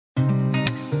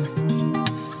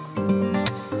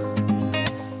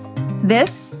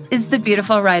This is the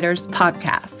Beautiful Writers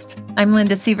Podcast. I'm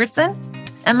Linda Sievertson,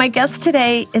 and my guest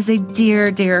today is a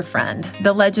dear, dear friend,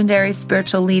 the legendary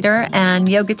spiritual leader and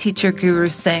yoga teacher Guru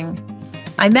Singh.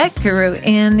 I met Guru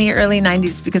in the early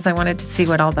 90s because I wanted to see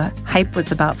what all the hype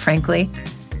was about, frankly.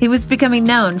 He was becoming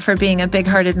known for being a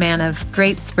big-hearted man of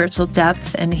great spiritual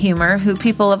depth and humor who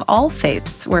people of all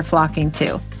faiths were flocking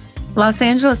to. Los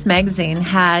Angeles Magazine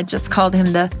had just called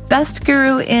him the best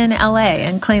guru in LA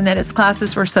and claimed that his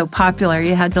classes were so popular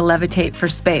you had to levitate for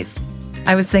space.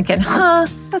 I was thinking,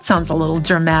 that sounds a little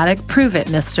dramatic. Prove it,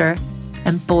 mister.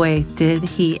 And boy, did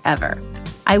he ever.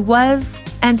 I was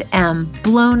and am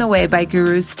blown away by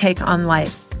Guru's take on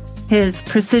life, his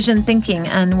precision thinking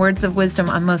and words of wisdom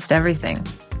on most everything.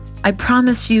 I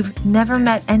promise you've never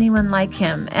met anyone like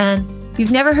him, and you've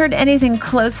never heard anything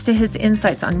close to his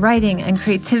insights on writing and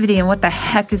creativity and what the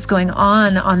heck is going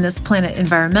on this planet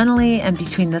environmentally and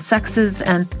between the sexes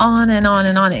and on and on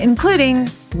and on, including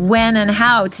when and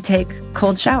how to take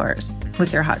cold showers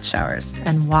with your hot showers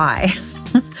and why.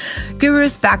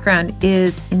 Guru's background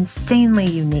is insanely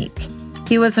unique.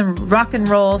 He was a rock and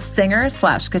roll singer /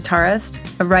 guitarist,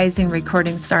 a rising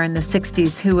recording star in the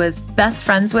 60s who was best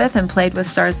friends with and played with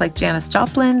stars like Janis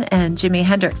Joplin and Jimi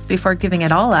Hendrix before giving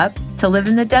it all up to live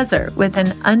in the desert with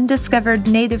an undiscovered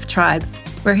native tribe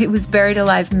where he was buried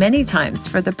alive many times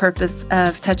for the purpose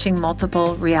of touching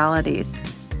multiple realities.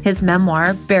 His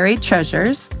memoir, Buried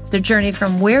Treasures, The Journey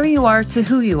from Where You Are to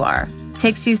Who You Are,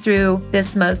 takes you through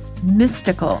this most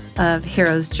mystical of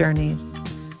heroes' journeys.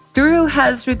 Guru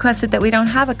has requested that we don't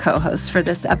have a co-host for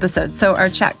this episode, so our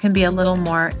chat can be a little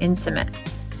more intimate.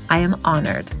 I am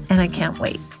honored, and I can't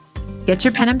wait. Get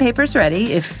your pen and papers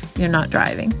ready if you're not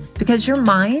driving, because your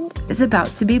mind is about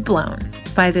to be blown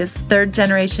by this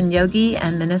third-generation yogi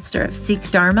and minister of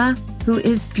Sikh Dharma who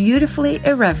is beautifully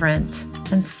irreverent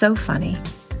and so funny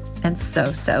and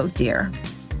so dear.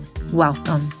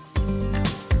 Welcome.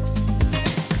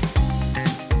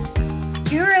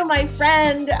 Guru, my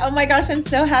friend. Oh my gosh, I'm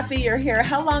so happy you're here.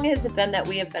 How long has it been that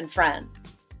we have been friends?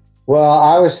 Well,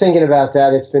 I was thinking about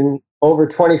that. It's been over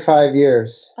 25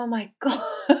 years. Oh my God.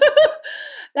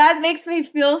 That makes me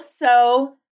feel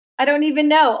so, I don't even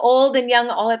know, old and young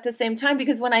all at the same time.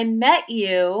 Because when I met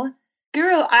you,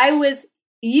 Guru,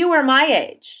 you were my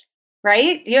age,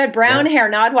 right? You had brown hair,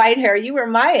 not white hair. You were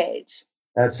my age.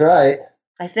 That's right.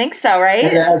 I think so, right?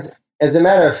 And as a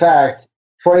matter of fact,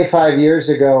 25 years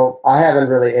ago, I haven't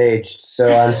really aged,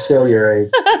 so I'm still your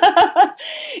age.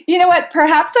 You know what?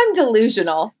 Perhaps I'm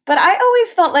delusional, but I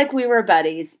always felt like we were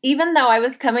buddies. Even though I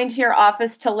was coming to your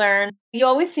office to learn, you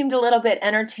always seemed a little bit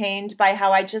entertained by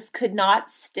how I just could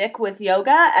not stick with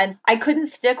yoga, and I couldn't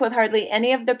stick with hardly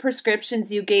any of the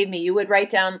prescriptions you gave me. You would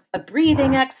write down a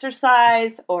breathing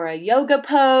exercise or a yoga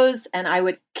pose, and I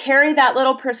would carry that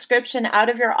little prescription out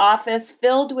of your office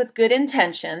filled with good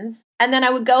intentions, and then I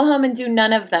would go home and do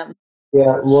none of them.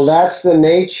 Yeah, well, that's the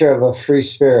nature of a free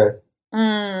spirit.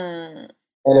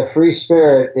 And a free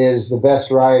spirit is the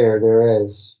best writer there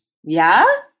is. Yeah?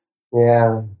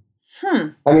 Yeah.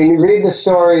 I mean, you read the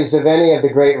stories of any of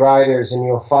the great writers and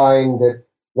you'll find that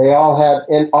they all had,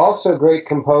 and also great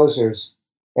composers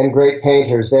and great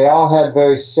painters, they all had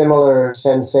very similar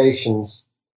sensations.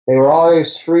 They were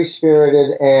always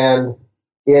free-spirited, and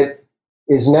it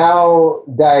is now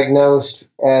diagnosed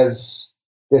as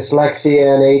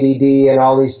dyslexia and ADD and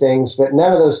all these things, but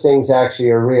none of those things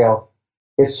actually are real.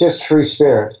 It's just free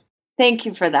spirit. Thank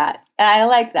you for that. I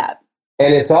like that.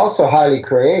 And it's also highly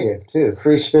creative, too.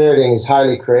 Free spiriting is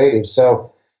highly creative. So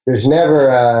there's never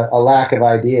a lack of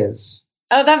ideas.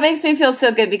 Oh, that makes me feel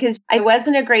so good because I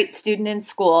wasn't a great student in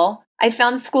school. I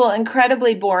found school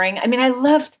incredibly boring. I mean,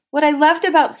 what I loved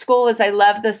about school was I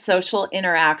loved the social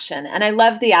interaction and I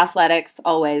loved the athletics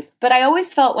always. But I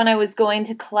always felt when I was going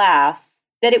to class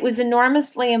that it was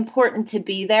enormously important to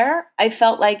be there. I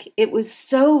felt like it was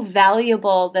so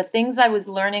valuable, the things I was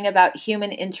learning about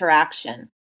human interaction.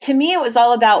 To me, it was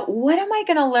all about, what am I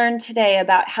going to learn today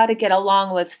about how to get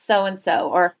along with so-and-so,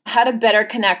 or how to better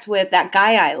connect with that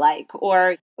guy I like,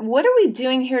 or what are we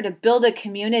doing here to build a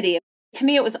community? To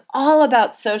me, it was all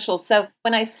about social. So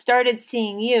when I started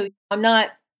seeing you, I'm not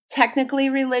technically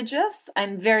religious.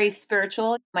 I'm very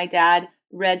spiritual. My dad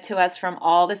read to us from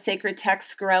all the sacred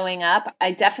texts growing up.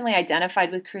 I definitely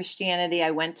identified with Christianity. I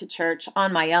went to church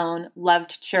on my own,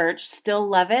 loved church, still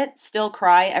love it, still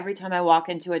cry every time I walk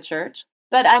into a church.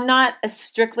 But I'm not a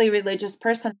strictly religious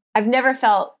person. I've never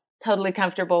felt totally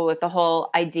comfortable with the whole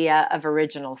idea of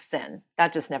original sin.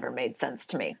 That just never made sense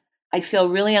to me. I feel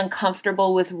really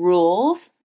uncomfortable with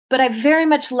rules, but I very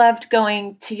much loved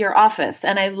going to your office,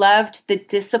 and I loved the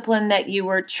discipline that you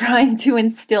were trying to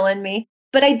instill in me.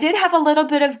 But I did have a little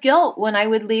bit of guilt when I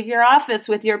would leave your office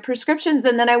with your prescriptions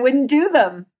and then I wouldn't do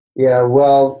them. Yeah,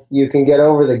 well, you can get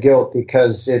over the guilt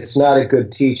because it's not a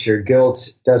good teacher.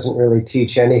 Guilt doesn't really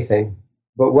teach anything.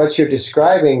 But what you're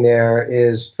describing there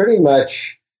is pretty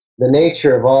much the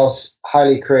nature of all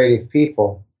highly creative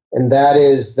people. And that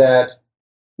is that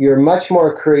you're much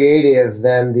more creative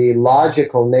than the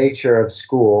logical nature of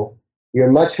school.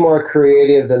 You're much more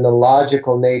creative than the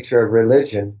logical nature of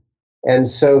religion. And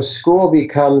so school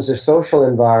becomes a social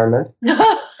environment,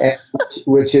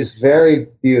 which is very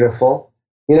beautiful.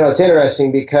 You know, it's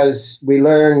interesting because we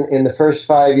learn in the first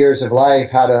 5 years of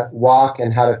life how to walk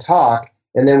and how to talk,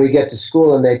 and then we get to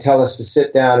school and they tell us to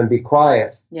sit down and be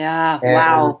quiet. Yeah,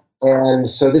 wow. And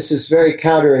so this is very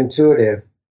counterintuitive.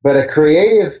 But a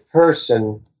creative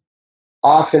person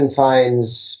often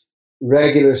finds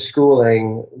regular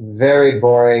schooling very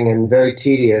boring and very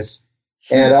tedious,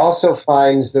 and also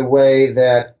finds the way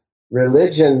that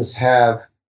religions have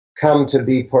come to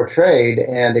be portrayed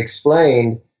and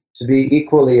explained to be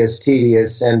equally as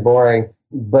tedious and boring.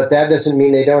 But that doesn't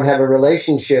mean they don't have a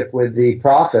relationship with the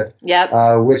prophet,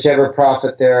 whichever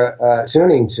prophet they're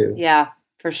tuning to. Yeah,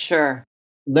 for sure.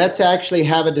 Let's actually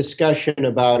have a discussion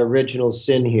about original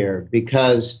sin here,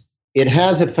 because it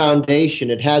has a foundation,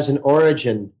 it has an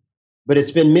origin, but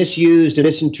it's been misused and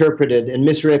misinterpreted and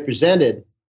misrepresented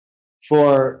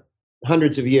for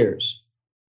hundreds of years.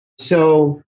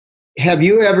 So have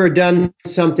you ever done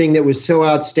something that was so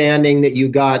outstanding that you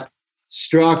got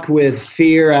struck with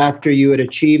fear after you had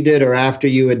achieved it, or after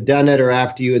you had done it, or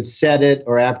after you had said it,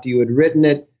 or after you had written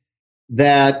it,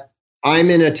 that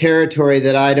I'm in a territory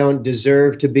that I don't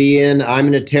deserve to be in? I'm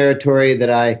in a territory that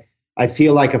I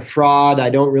feel like a fraud.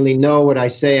 I don't really know what I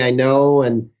say I know,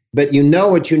 but you know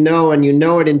what you know, and you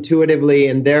know it intuitively,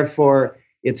 and therefore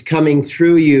it's coming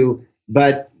through you,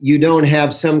 but you don't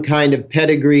have some kind of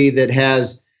pedigree that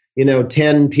has 10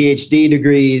 PhD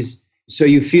degrees, so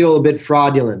you feel a bit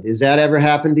fraudulent. Has that ever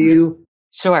happened to you?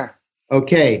 Sure.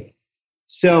 Okay.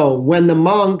 So when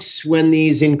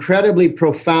these incredibly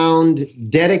profound,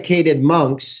 dedicated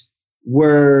monks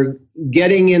were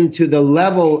getting into the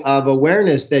level of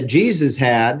awareness that Jesus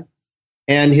had,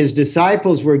 and his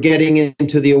disciples were getting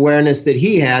into the awareness that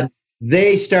he had,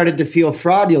 they started to feel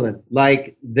fraudulent,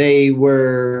 like they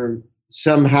were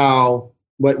somehow,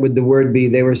 what would the word be?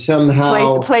 They were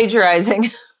somehow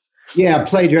plagiarizing. Yeah,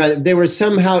 plagiarizing. They were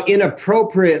somehow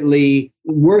inappropriately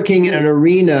working in an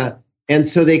arena. And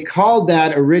so they called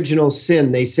that original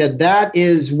sin. They said that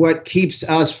is what keeps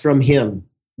us from him.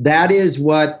 That is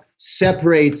what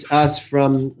separates us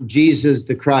from Jesus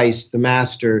the Christ, the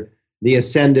Master, the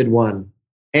Ascended One.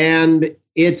 And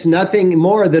it's nothing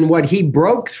more than what he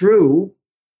broke through.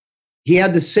 He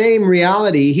had the same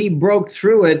reality. He broke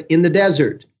through it in the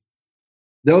desert.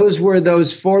 Those were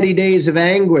those 40 days of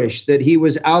anguish that he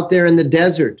was out there in the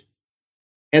desert.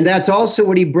 And that's also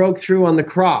what he broke through on the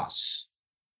cross.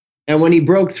 And when he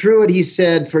broke through it, he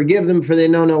said, "Forgive them, for they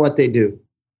don't know what they do."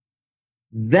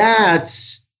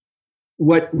 That's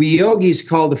what we yogis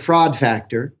call the fraud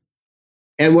factor,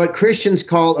 and what Christians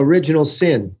call original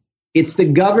sin. It's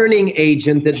the governing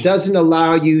agent that doesn't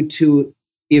allow you to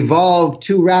evolve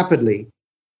too rapidly.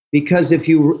 Because if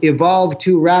you evolve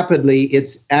too rapidly,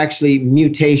 it's actually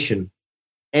mutation.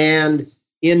 And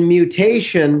in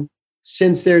mutation,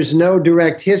 since there's no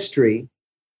direct history,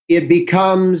 it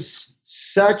becomes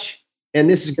such, and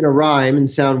this is going to rhyme and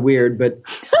sound weird, but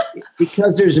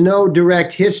because there's no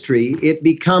direct history, it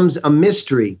becomes a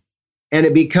mystery. And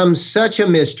it becomes such a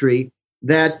mystery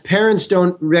that parents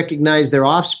don't recognize their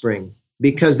offspring,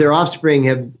 because their offspring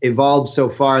have evolved so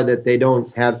far that they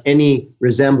don't have any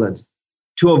resemblance.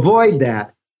 To avoid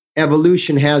that,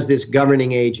 evolution has this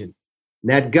governing agent.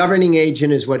 And that governing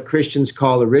agent is what Christians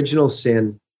call original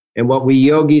sin, and what we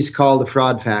yogis call the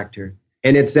fraud factor.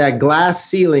 And it's that glass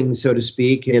ceiling, so to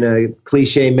speak, in a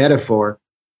cliche metaphor.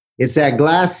 It's that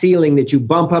glass ceiling that you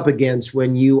bump up against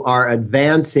when you are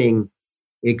advancing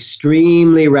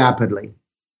extremely rapidly.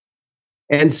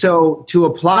 And so to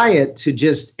apply it to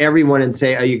just everyone and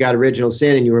say, "Oh, you got original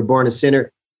sin and you were born a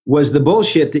sinner," was the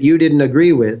bullshit that you didn't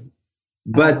agree with.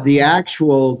 But the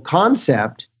actual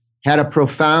concept had a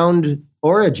profound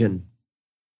origin.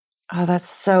 Oh, that's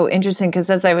so interesting,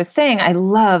 because as I was saying, I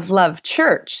love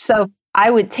church. So I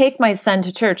would take my son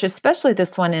to church, especially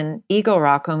this one in Eagle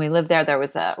Rock. When we lived there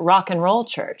was a rock and roll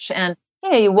church. And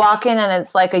you walk in and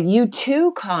it's like a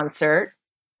U2 concert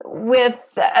with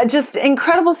just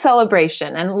incredible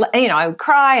celebration. And, I would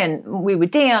cry and we would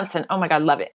dance and, oh my God,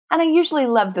 love it. And I usually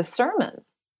love the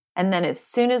sermons. And then as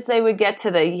soon as they would get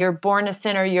to the "you're born a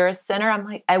sinner, you're a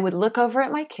sinner," I would look over at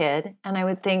my kid and I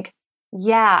would think,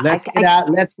 Yeah. Let's get out.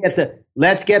 Let's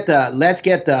get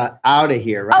the out of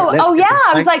here. Right?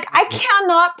 I was like, I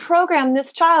cannot program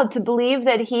this child to believe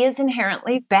that he is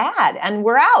inherently bad, and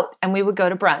we're out. And we would go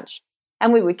to brunch,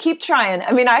 and we would keep trying.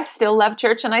 I mean, I still love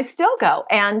church, and I still go,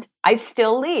 and I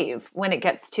still leave when it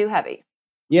gets too heavy.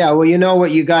 Yeah. Well, you know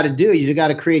what you got to do? You got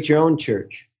to create your own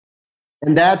church.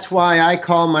 And that's why I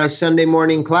call my Sunday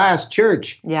morning class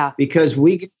church. Yeah. Because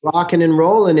we get rocking and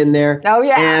rolling in there. Oh,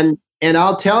 yeah. And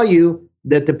I'll tell you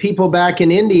that the people back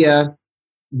in India,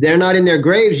 they're not in their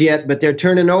graves yet, but they're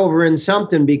turning over in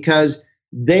something because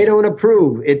they don't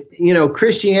approve it. You know,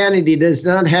 Christianity does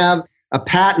not have a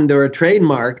patent or a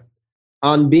trademark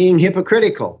on being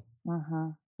hypocritical.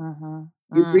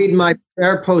 You read my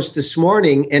prayer post this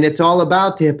morning, and it's all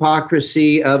about the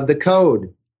hypocrisy of the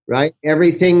code, right?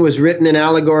 Everything was written in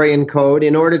allegory and code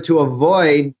in order to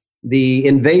avoid the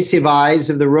invasive eyes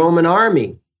of the Roman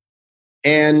army.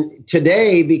 And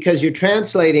today, because you're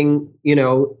translating, you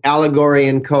know, allegory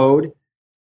and code,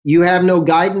 you have no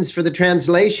guidance for the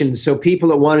translation. So people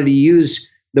that wanted to use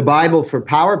the Bible for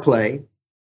power play,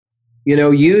 you know,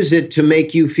 use it to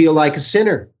make you feel like a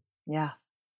sinner. Yeah.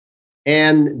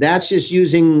 And that's just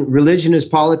using religion as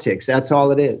politics. That's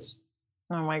all it is.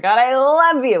 Oh my God, I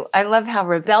love you. I love how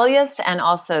rebellious and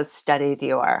also studied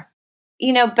you are.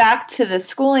 You know, back to the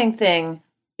schooling thing,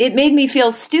 it made me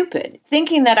feel stupid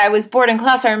thinking that I was bored in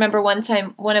class. I remember one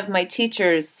time, one of my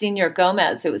teachers, Senor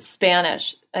Gomez, it was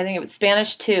Spanish. I think it was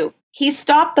Spanish 2. He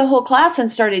stopped the whole class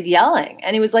and started yelling.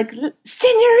 And he was like,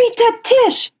 Senorita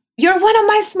Tish, you're one of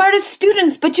my smartest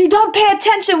students, but you don't pay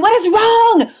attention. What is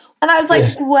wrong? And I was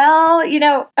like, well, you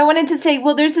know, I wanted to say,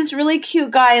 well, there's this really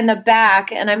cute guy in the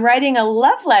back, and I'm writing a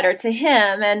love letter to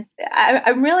him. And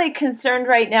I'm really concerned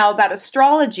right now about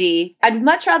astrology. I'd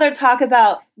much rather talk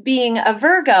about being a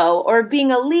Virgo or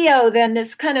being a Leo than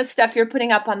this kind of stuff you're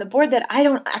putting up on the board that I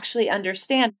don't actually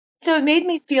understand. So it made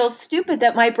me feel stupid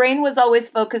that my brain was always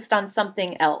focused on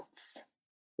something else.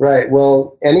 Right.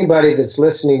 Well, anybody that's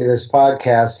listening to this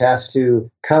podcast has to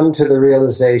come to the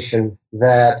realization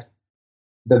that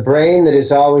the brain that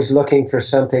is always looking for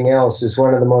something else is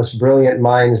one of the most brilliant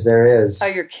minds there is. Oh,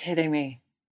 you're kidding me.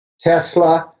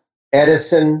 Tesla,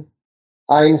 Edison,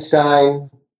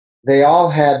 Einstein, they all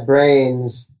had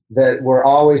brains that were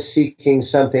always seeking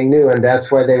something new, and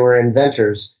that's why they were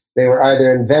inventors. They were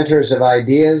either inventors of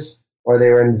ideas, or they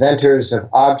were inventors of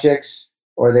objects,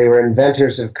 or they were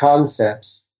inventors of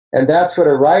concepts. And that's what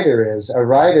a writer is. A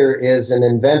writer is an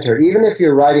inventor. Even if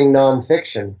you're writing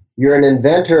nonfiction, you're an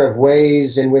inventor of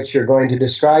ways in which you're going to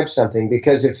describe something.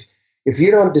 Because if you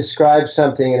don't describe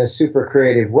something in a super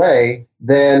creative way,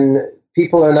 then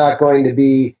people are not going to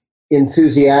be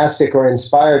enthusiastic or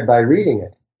inspired by reading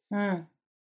it.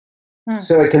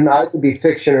 So it can either be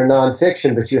fiction or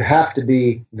nonfiction, but you have to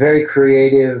be very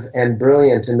creative and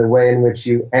brilliant in the way in which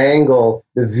you angle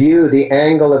the view, the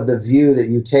angle of the view that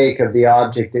you take of the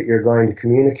object that you're going to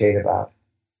communicate about.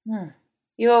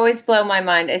 You always blow my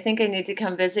mind. I think I need to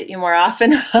come visit you more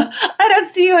often. I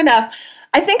don't see you enough.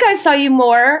 I think I saw you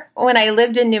more when I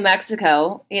lived in New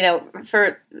Mexico. You know,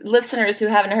 for listeners who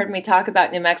haven't heard me talk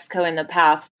about New Mexico in the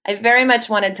past, I very much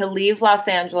wanted to leave Los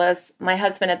Angeles. My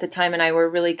husband at the time and I were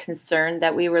really concerned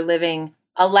that we were living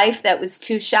a life that was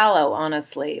too shallow,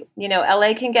 honestly. You know,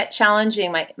 LA can get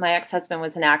challenging. My ex-husband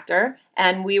was an actor,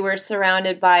 and we were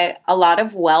surrounded by a lot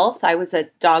of wealth. I was a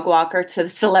dog walker to the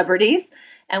celebrities,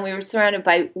 and we were surrounded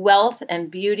by wealth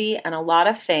and beauty and a lot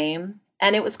of fame.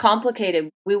 And it was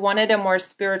complicated. We wanted a more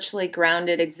spiritually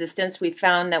grounded existence. We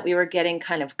found that we were getting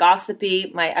kind of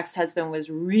gossipy. My ex-husband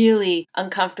was really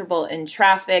uncomfortable in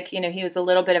traffic. You know, he was a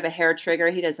little bit of a hair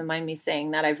trigger. He doesn't mind me saying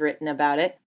that. I've written about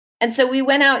it. And so we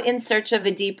went out in search of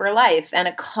a deeper life and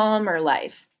a calmer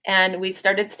life. And we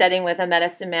started studying with a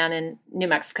medicine man in New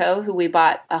Mexico who we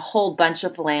bought a whole bunch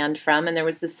of land from. And there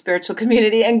was this spiritual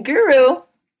community. And Guru,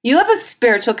 you have a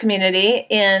spiritual community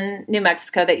in New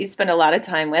Mexico that you spend a lot of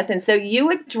time with. And so you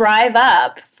would drive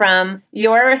up from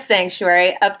your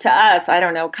sanctuary up to us, I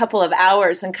don't know, a couple of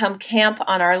hours and come camp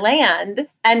on our land.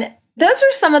 And those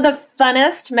are some of the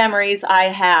funnest memories I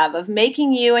have of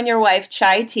making you and your wife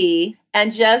chai tea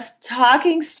and just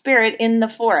talking spirit in the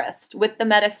forest with the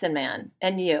medicine man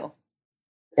and you.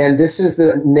 And this is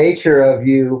the nature of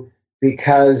you,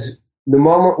 because the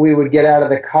moment we would get out of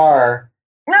the car,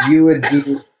 you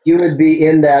would be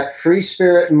in that free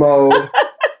spirit mode,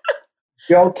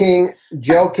 joking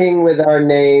with our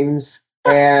names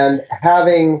and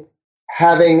having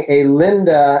a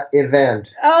Linda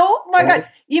event. Oh my God.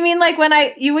 You mean like when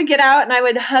you would get out and I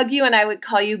would hug you and I would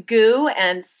call you Goo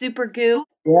and Super Goo?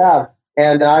 Yeah.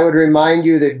 And I would remind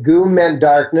you that gu meant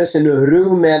darkness and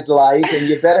ru meant light, and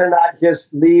you better not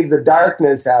just leave the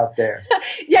darkness out there.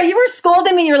 Yeah, you were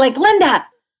scolding me. You're like, Linda.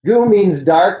 Gu means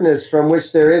darkness from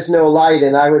which there is no light.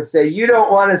 And I would say, you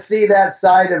don't want to see that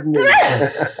side of me.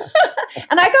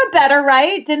 And I got better,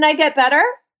 right? Didn't I get better?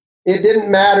 It didn't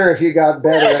matter if you got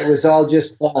better. It was all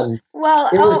just fun. Well,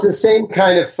 it was the same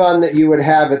kind of fun that you would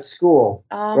have at school,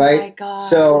 right? My God.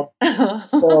 So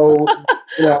it's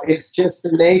just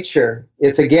the nature.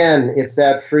 It's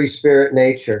that free spirit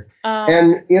nature.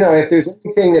 And, if there's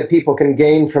anything that people can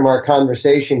gain from our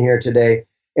conversation here today,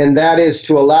 and that is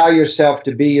to allow yourself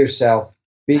to be yourself.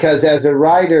 Because as a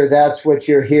writer, that's what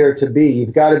you're here to be.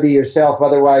 You've got to be yourself.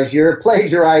 Otherwise, you're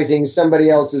plagiarizing somebody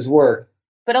else's work.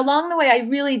 But along the way, I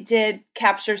really did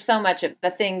capture so much of the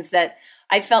things that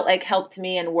I felt like helped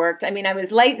me and worked. I mean, I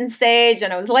was lighting sage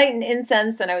and I was lighting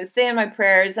incense and I was saying my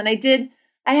prayers. And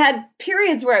I had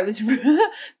periods where I was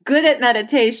good at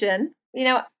meditation.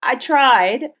 I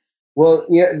tried. Well,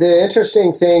 the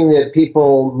interesting thing that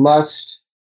people must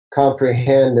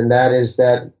comprehend, and that is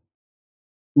that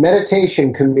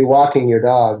meditation can be walking your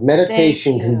dog.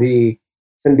 Meditation can be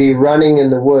running in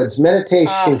the woods.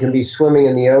 Meditation can be swimming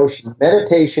in the ocean.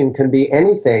 Meditation can be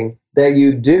anything that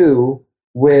you do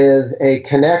with a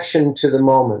connection to the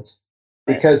moment,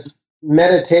 because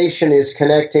meditation is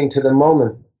connecting to the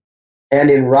moment. And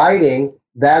in writing,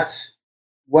 that's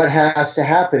what has to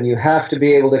happen. You have to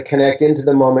be able to connect into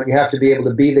the moment. You have to be able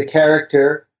to be the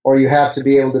character, or you have to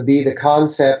be able to be the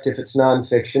concept if it's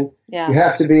nonfiction. Yeah. You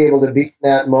have to be able to be in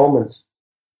that moment.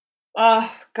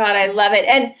 Oh, God, I love it.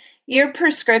 And your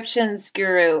prescriptions,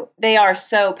 Guru, they are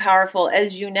so powerful.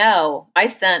 As you know, I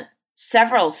sent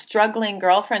several struggling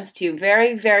girlfriends to you,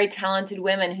 very, very talented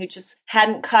women who just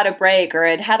hadn't caught a break or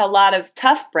had a lot of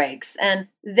tough breaks. And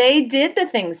they did the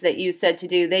things that you said to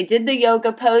do. They did the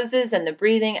yoga poses and the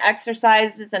breathing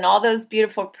exercises and all those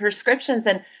beautiful prescriptions.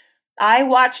 And I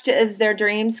watched it as their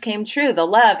dreams came true, the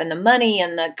love and the money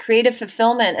and the creative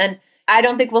fulfillment. And I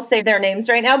don't think we'll say their names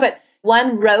right now, but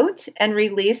one wrote and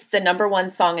released the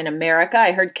 #1 song in America.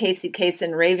 I heard Casey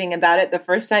Kasem raving about it the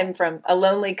first time from A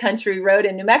Lonely Country Road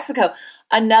in New Mexico.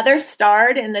 Another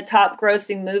starred in the top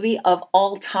grossing movie of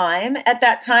all time at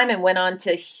that time and went on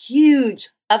to huge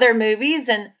other movies.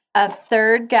 And a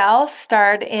third gal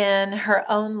starred in her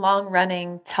own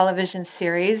long-running television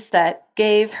series that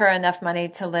gave her enough money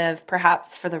to live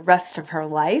perhaps for the rest of her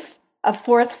life. A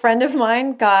fourth friend of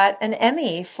mine got an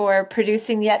Emmy for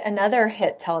producing yet another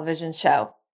hit television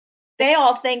show. They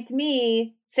all thanked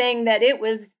me, saying that it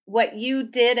was what you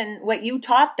did and what you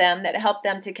taught them that helped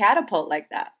them to catapult like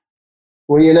that.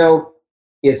 Well,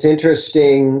 it's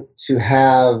interesting to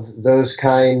have those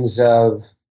kinds of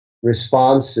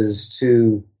responses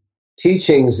to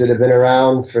teachings that have been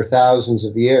around for thousands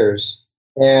of years.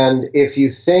 And if you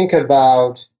think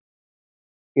about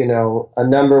a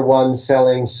 #1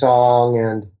 selling song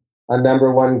and a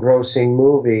 #1 grossing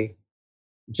movie,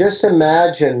 just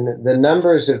imagine the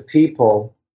numbers of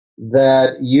people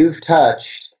that you've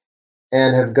touched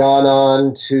and have gone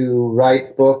on to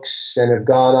write books and have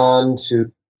gone on to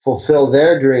fulfill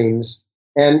their dreams.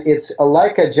 And it's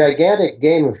like a gigantic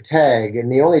game of tag.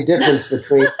 And the only difference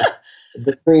between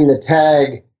the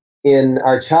tag in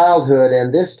our childhood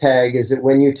and this tag is that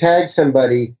when you tag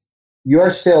somebody,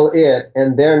 you're still it,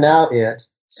 and they're now it.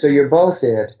 So you're both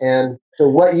it. And so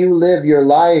what you live your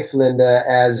life, Linda,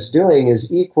 as doing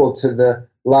is equal to the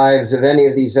lives of any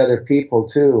of these other people,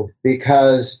 too.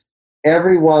 Because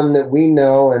everyone that we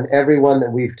know and everyone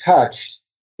that we've touched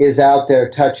is out there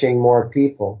touching more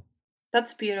people.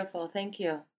 That's beautiful. Thank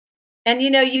you. And,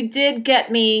 you did get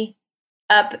me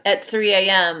up at 3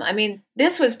 a.m. I mean,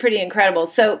 this was pretty incredible.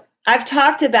 So I've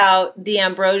talked about the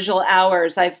ambrosial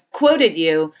hours. I've quoted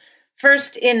you.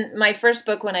 First, in my first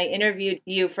book, when I interviewed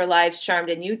you for Lives Charmed,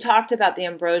 and you talked about the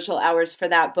ambrosial hours for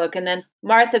that book. And then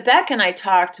Martha Beck and I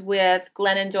talked with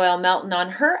Glennon Doyle Melton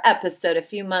on her episode a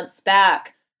few months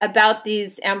back about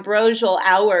these ambrosial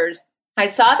hours. I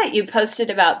saw that you posted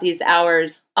about these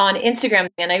hours on Instagram,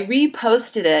 and I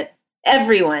reposted it.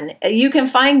 Everyone, you can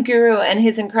find Guru and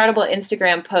his incredible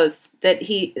Instagram posts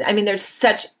there's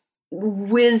such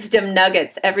wisdom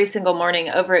nuggets every single morning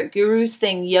over at Guru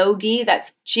Singh Yogi.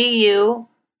 That's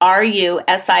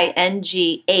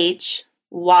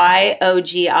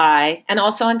GURUSINGHYOGI, and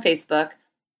also on Facebook.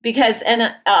 Because,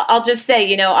 and I'll just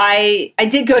say, I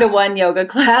did go to one yoga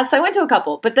class. I went to a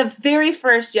couple, but the very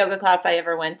first yoga class I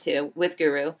ever went to with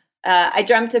Guru, I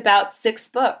dreamt about 6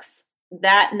 books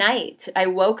that night. I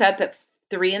woke up at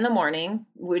 3 a.m,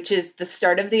 which is the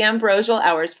start of the ambrosial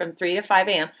hours from 3 to 5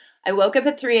 a.m. I woke up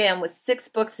at 3 a.m. with 6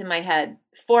 books in my head,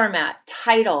 format,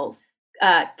 titles,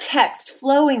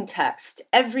 flowing text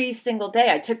every single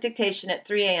day. I took dictation at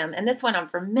 3 a.m. and this went on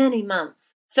for many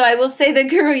months. So I will say that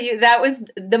Guru, that was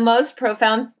the most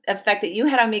profound effect that you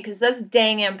had on me, because those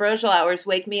dang ambrosial hours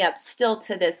wake me up still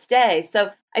to this day.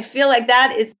 So I feel like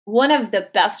that is one of the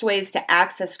best ways to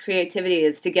access creativity,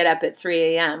 is to get up at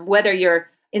 3 a.m., whether you're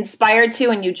inspired to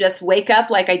and you just wake up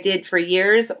like I did for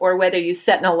years, or whether you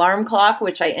set an alarm clock,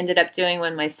 which I ended up doing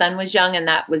when my son was young, and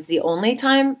that was the only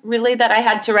time really that I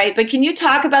had to write. But can you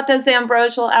talk about those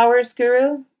ambrosial hours,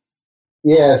 Guru?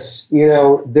 Yes,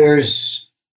 there's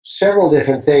several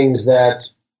different things that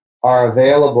are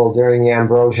available during the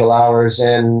ambrosial hours,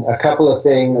 and a couple of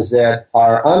things that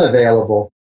are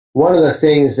unavailable. One of the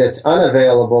things that's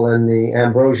unavailable in the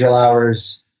ambrosial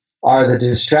hours are the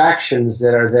distractions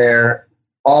that are there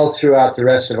all throughout the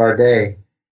rest of our day.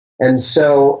 And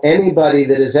so anybody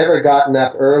that has ever gotten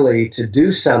up early to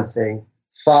do something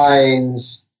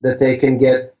finds that they can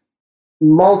get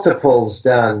multiples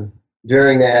done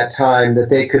during that time that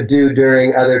they could do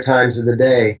during other times of the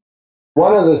day.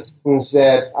 One of the things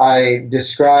that I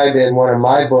describe in one of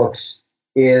my books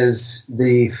is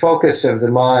the focus of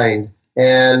the mind.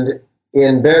 And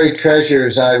in Buried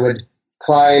Treasures, I would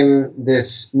climb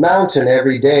this mountain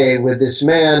every day with this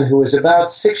man who was about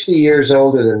 60 years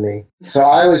older than me. So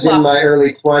I was in my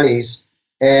early 20s,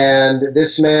 and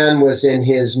this man was in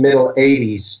his middle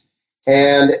 80s.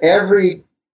 And every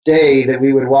day that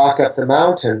we would walk up the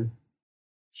mountain,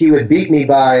 he would beat me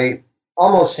by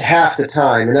almost half the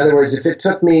time. In other words, if it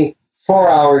took me 4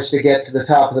 hours to get to the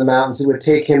top of the mountains, it would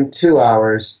take him 2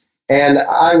 hours. And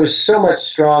I was so much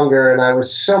stronger, and I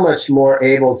was so much more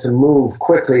able to move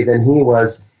quickly than he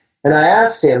was. And I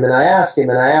asked him, and I asked him,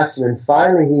 and I asked him, and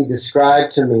finally he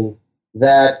described to me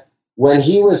that when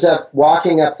he was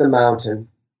walking up the mountain,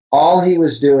 all he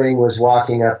was doing was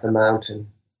walking up the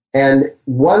mountain. And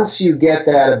once you get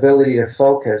that ability to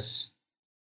focus,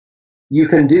 you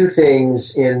can do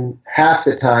things in half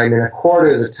the time, in a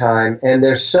quarter of the time, and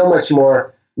they're so much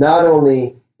more not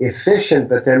only efficient,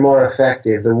 but they're more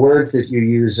effective. The words that you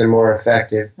use are more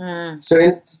effective. So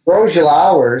in ambrosial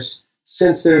hours,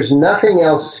 since there's nothing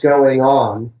else going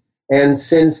on, and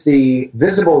since the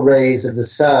visible rays of the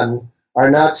sun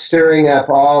are not stirring up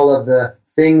all of the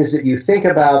things that you think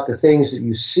about, the things that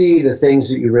you see, the things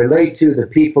that you relate to, the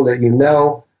people that you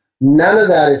know, none of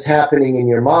that is happening in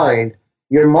your mind.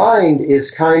 Your mind is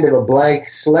kind of a blank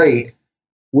slate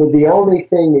with the only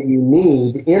thing that you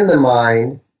need in the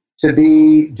mind to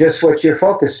be just what you're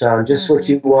focused on, just what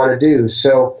you want to do.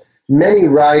 So many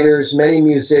writers, many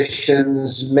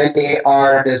musicians, many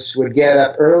artists would get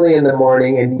up early in the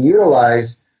morning and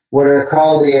utilize what are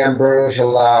called the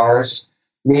ambrosial hours,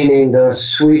 meaning those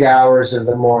sweet hours of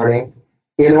the morning,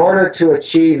 in order to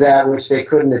achieve that which they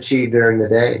couldn't achieve during the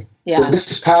day. Yeah. So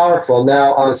this is powerful.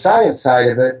 Now, on the science side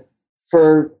of it,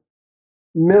 for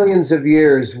millions of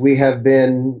years, we have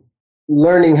been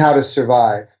learning how to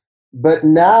survive. But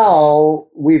now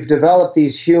we've developed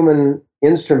these human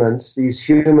instruments, these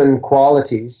human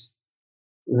qualities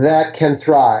that can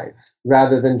thrive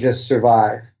rather than just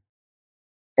survive.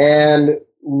 And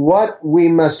what we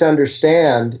must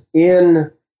understand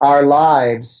in our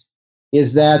lives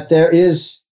is that there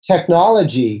is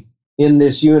technology in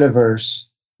this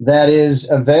universe that is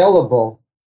available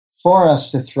for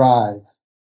us to thrive,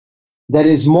 that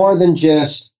is more than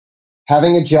just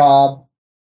having a job,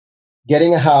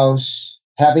 getting a house,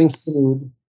 having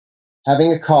food,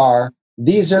 having a car.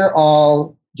 These are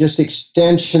all just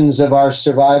extensions of our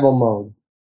survival mode.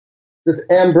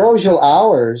 The ambrosial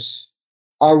hours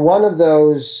are one of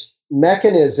those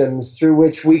mechanisms through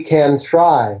which we can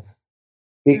thrive,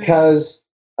 because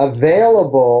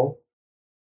available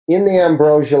in the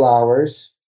ambrosial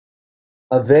hours,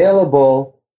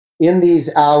 available in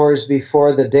these hours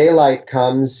before the daylight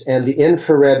comes and the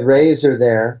infrared rays are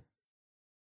there,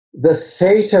 the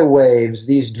theta waves,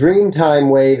 these dreamtime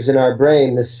waves in our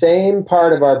brain, the same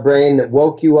part of our brain that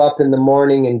woke you up in the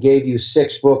morning and gave you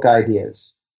 6 book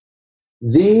ideas.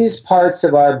 These parts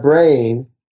of our brain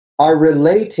are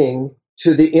relating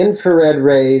to the infrared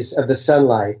rays of the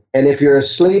sunlight. And if you're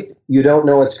asleep, you don't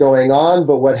know what's going on,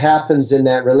 but what happens in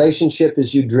that relationship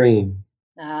is you dream.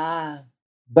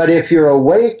 But if you're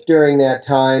awake during that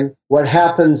time, what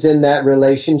happens in that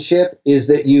relationship is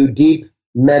that you deep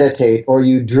meditate, or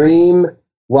you dream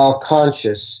while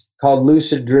conscious, called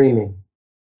lucid dreaming.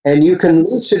 And you can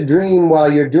lucid dream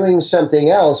while you're doing something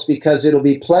else, because it'll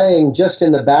be playing just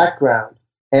in the background.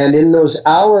 And in those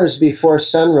hours before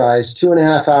sunrise,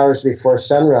 2.5 hours before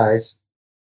sunrise,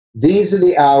 these are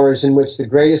the hours in which the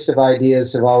greatest of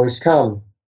ideas have always come.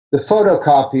 The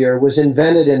photocopier was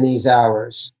invented in these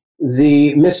hours.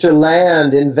 the Mr.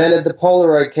 Land invented the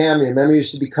Polaroid camera. Remember, it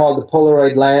used to be called the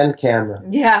Polaroid Land camera.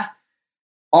 Yeah.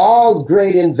 All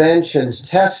great inventions.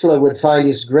 Tesla would find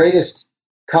his greatest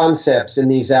concepts in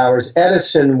these hours.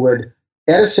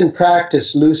 Edison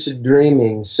practiced lucid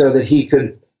dreaming so that he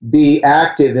could be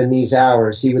active in these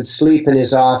hours. He would sleep in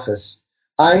his office.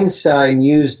 Einstein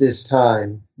used this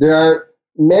time. There are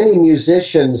many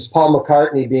musicians, Paul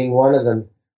McCartney being one of them,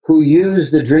 who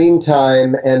use the dream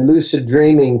time and lucid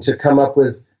dreaming to come up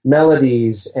with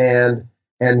melodies and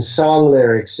song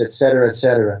lyrics, etc.,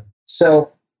 etc.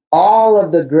 So all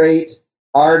of the great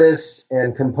artists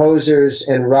and composers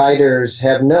and writers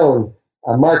have known.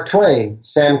 Mark Twain,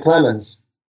 Sam Clemens,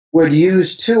 would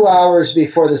use 2 hours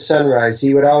before the sunrise.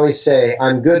 He would always say,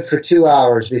 I'm good for 2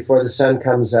 hours before the sun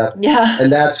comes up. Yeah.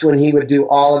 And that's when he would do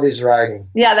all of his writing.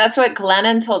 Yeah, that's what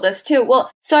Glennon told us too. Well,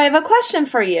 so I have a question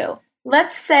for you.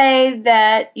 Let's say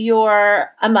that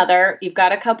you're a mother, you've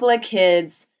got a couple of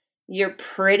kids, you're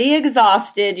pretty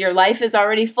exhausted, your life is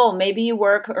already full. Maybe you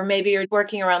work, or maybe you're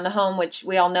working around the home, which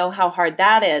we all know how hard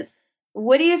that is.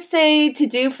 What do you say to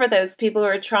do for those people who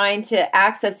are trying to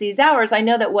access these hours? I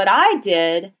know that what I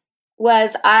did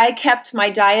was I kept my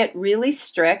diet really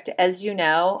strict, as you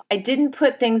know. I didn't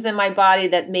put things in my body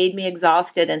that made me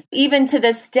exhausted. And even to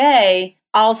this day,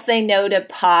 I'll say no to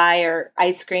pie or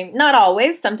ice cream. Not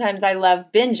always. Sometimes I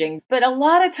love binging, but a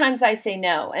lot of times I say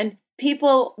no. And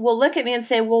people will look at me and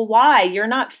say, well, why? You're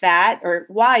not fat, or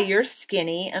why? You're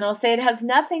skinny. And I'll say it has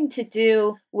nothing to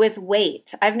do with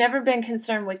weight. I've never been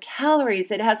concerned with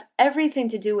calories. It has everything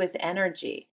to do with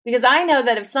energy. Because I know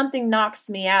that if something knocks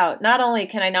me out, not only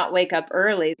can I not wake up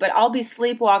early, but I'll be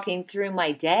sleepwalking through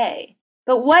my day.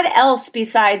 But what else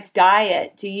besides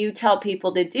diet do you tell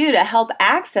people to do to help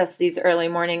access these early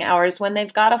morning hours when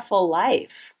they've got a full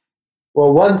life?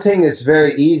 Well, one thing that's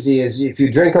very easy is if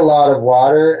you drink a lot of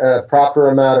water, a proper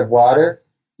amount of water,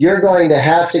 you're going to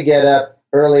have to get up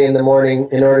early in the morning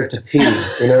in order to pee,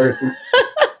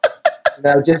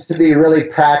 just to be really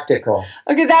practical.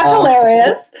 Okay, that's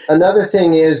hilarious. Another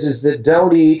thing is that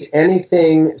don't eat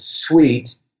anything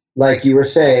sweet, like you were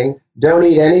saying. Don't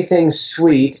eat anything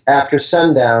sweet after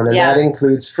sundown, and that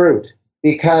includes fruit.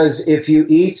 Because if you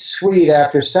eat sweet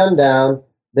after sundown,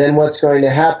 then what's going to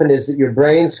happen is that your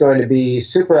brain's going to be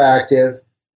super active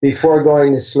before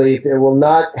going to sleep. It will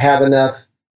not have enough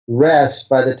rest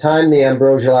by the time the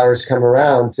ambrosial hours come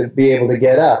around to be able to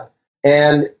get up.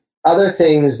 And other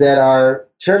things that are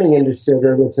turning into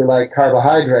sugar, which are like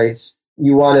carbohydrates,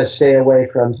 you want to stay away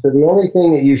from. So the only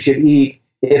thing that you should eat,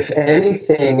 if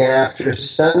anything, after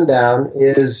sundown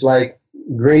is like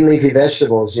green leafy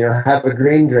vegetables. Have a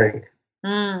green drink.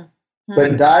 Mm-hmm.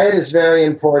 But diet is very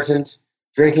important.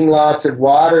 Drinking lots of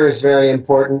water is very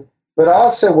important. But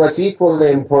also what's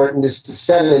equally important is to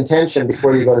set an intention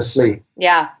before you go to sleep.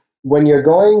 Yeah. When you're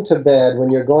going to bed, when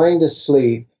you're going to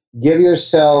sleep, give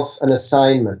yourself an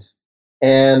assignment.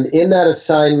 And in that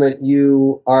assignment,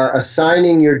 you are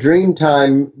assigning your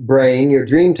dreamtime brain, your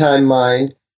dreamtime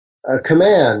mind, a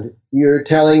command. You're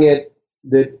telling it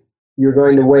that you're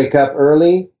going to wake up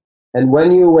early. And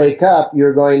when you wake up,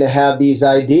 you're going to have these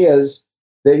ideas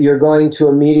that you're going to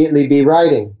immediately be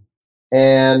writing.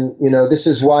 And, this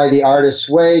is why The Artist's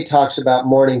Way talks about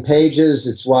morning pages.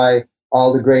 It's why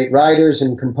all the great writers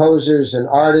and composers and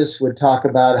artists would talk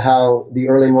about how the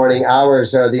early morning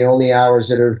hours are the only hours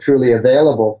that are truly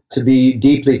available to be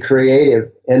deeply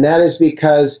creative. And that is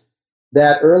because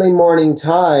that early morning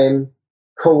time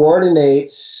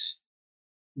coordinates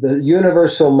the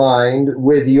universal mind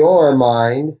with your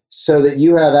mind so that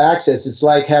you have access. It's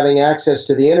like having access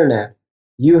to the internet.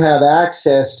 You have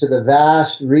access to the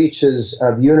vast reaches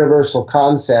of universal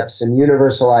concepts and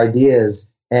universal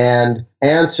ideas and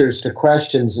answers to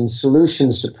questions and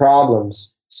solutions to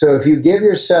problems. So if you give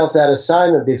yourself that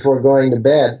assignment before going to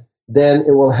bed, then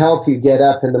it will help you get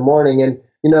up in the morning. And,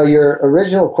 your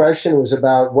original question was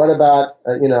about what about,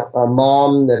 a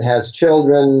mom that has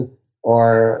children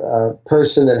or a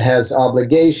person that has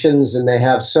obligations and they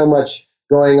have so much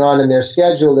going on in their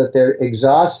schedule that they're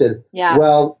exhausted. Yeah.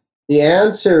 Well, the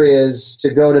answer is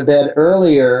to go to bed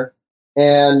earlier,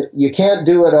 and you can't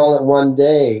do it all at one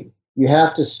day. You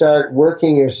have to start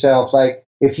working yourself. Like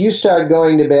if you start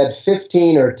going to bed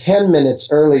 15 or 10 minutes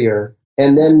earlier,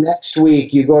 and then next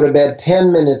week you go to bed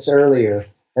 10 minutes earlier,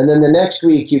 and then the next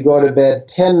week you go to bed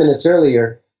 10 minutes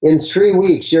earlier, in 3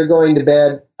 weeks you're going to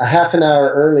bed a half an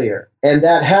hour earlier. And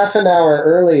that half an hour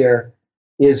earlier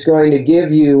is going to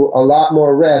give you a lot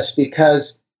more rest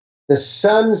because the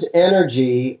sun's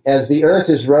energy, as the earth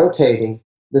is rotating,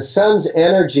 the sun's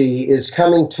energy is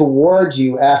coming toward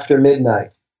you after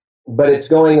midnight, but it's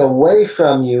going away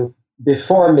from you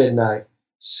before midnight.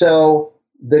 So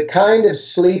the kind of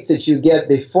sleep that you get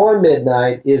before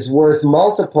midnight is worth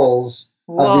multiples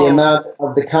of the amount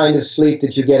of the kind of sleep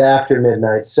that you get after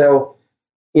midnight. So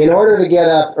in order to get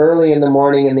up early in the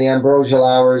morning in the ambrosial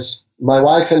hours, my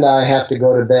wife and I have to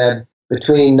go to bed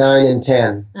between 9 and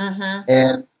 10.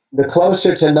 And the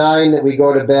closer to 9 that we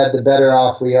go to bed, the better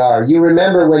off we are. You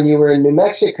remember when you were in New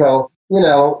Mexico,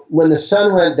 when the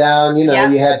sun went down, you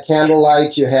had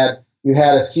candlelight, you had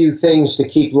a few things to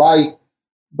keep light,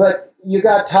 but you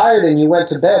got tired and you went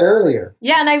to bed earlier.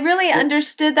 Yeah, and I really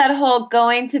understood that whole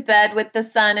going to bed with the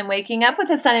sun and waking up with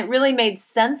the sun. It really made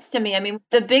sense to me. I mean,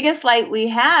 the biggest light we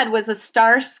had was a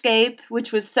starscape,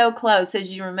 which was so close.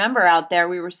 As you remember out there,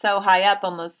 we were so high up,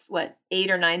 almost, 8,000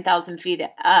 or 9,000 feet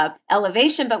up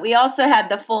elevation. But we also had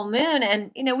the full moon. And,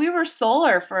 we were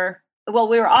solar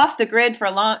we were off the grid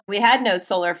we had no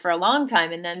solar for a long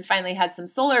time and then finally had some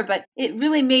solar. But it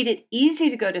really made it easy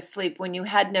to go to sleep when you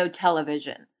had no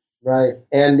television. Right.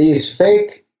 And these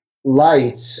fake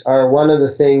lights are one of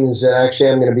the things that actually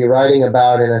I'm going to be writing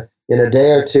about in a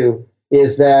day or two,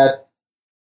 is that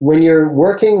when you're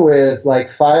working with like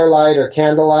firelight or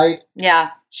candlelight,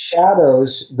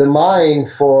 shadows, the mind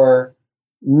for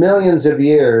millions of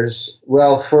years,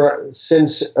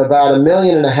 since about 1.5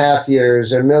 million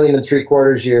years or 1.75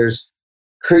 million years,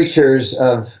 creatures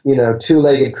of,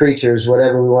 two-legged creatures,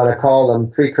 whatever we want to call them,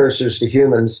 precursors to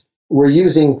humans, we're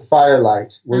using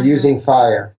firelight. We're using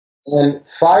fire. And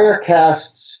fire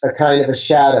casts a kind of a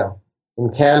shadow,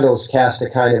 and candles cast a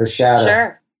kind of a shadow.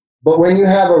 Sure. But when you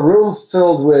have a room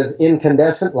filled with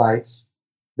incandescent lights,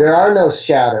 there are no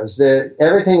shadows.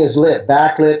 Everything is lit,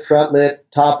 backlit, front lit,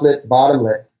 top lit, bottom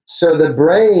lit. So the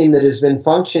brain that has been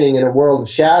functioning in a world of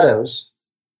shadows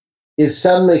is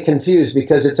suddenly confused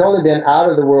because it's only been out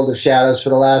of the world of shadows for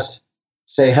the last,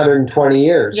 say, 120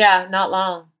 years. Yeah, not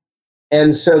long.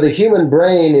 And so the human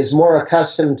brain is more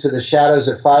accustomed to the shadows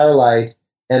of firelight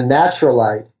and natural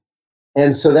light.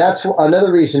 And so that's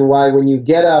another reason why when you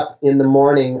get up in the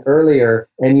morning earlier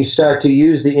and you start to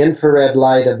use the infrared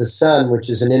light of the sun, which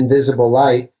is an invisible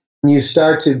light, you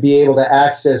start to be able to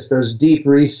access those deep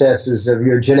recesses of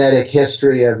your genetic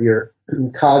history, of your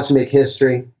cosmic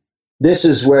history. This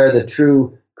is where the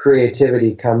true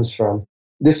creativity comes from.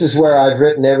 This is where I've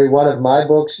written every one of my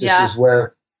books. This is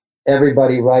where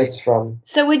everybody writes from.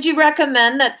 So would you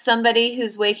recommend that somebody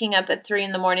who's waking up at 3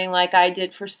 a.m, like I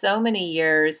did for so many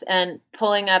years, and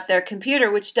pulling up their computer,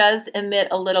 which does emit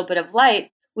a little bit of light,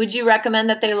 would you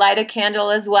recommend that they light a candle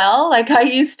as well, like I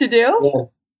used to do?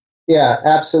 Yeah,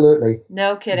 absolutely.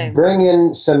 No kidding. Bring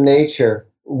in some nature.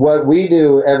 What we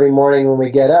do every morning when we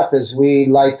get up is we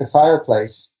light the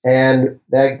fireplace, and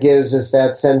that gives us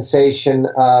that sensation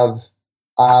of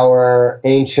our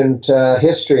ancient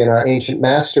history and our ancient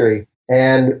mastery.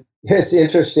 And it's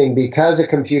interesting because a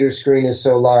computer screen is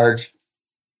so large.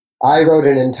 I wrote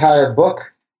an entire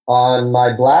book on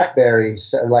my BlackBerry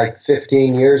like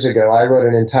 15 years ago. I wrote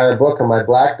an entire book on my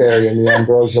BlackBerry in the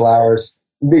ambrosial hours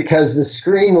because the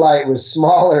screen light was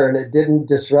smaller and it didn't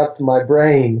disrupt my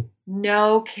brain.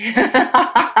 No kidding.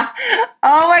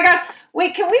 Oh my gosh.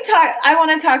 Wait, can we talk? I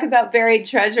want to talk about buried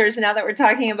treasures now that we're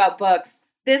talking about books.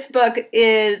 This book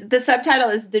the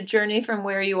subtitle is The Journey from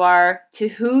Where You Are to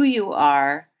Who You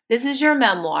Are. This is your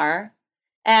memoir,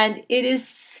 and it is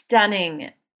stunning.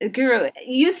 Guru,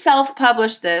 you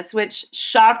self-published this, which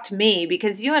shocked me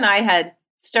because you and I had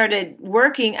started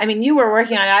working. I mean, you were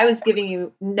working on it. I was giving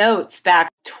you notes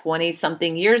back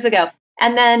 20-something years ago.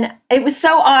 And then it was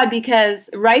so odd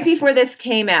because right before this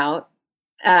came out,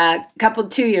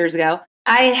 2 years ago,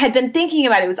 I had been thinking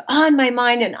about it. It was on my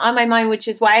mind, which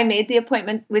is why I made the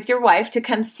appointment with your wife to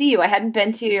come see you. I hadn't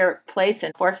been to your place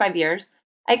in 4 or 5 years.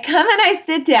 I come and I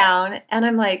sit down and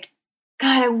I'm like,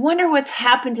 God, I wonder what's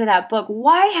happened to that book.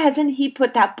 Why hasn't he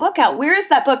put that book out? Where is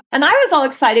that book? And I was all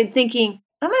excited thinking,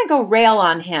 I'm going to go rail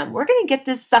on him. We're going to get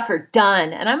this sucker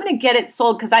done and I'm going to get it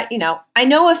sold because I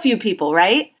know a few people,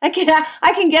 right? I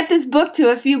can get this book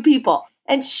to a few people.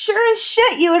 And sure as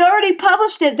shit, you had already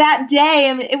published it that day.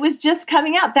 I mean, it was just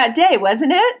coming out that day,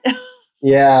 wasn't it?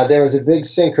 Yeah, there was a big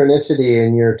synchronicity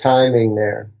in your timing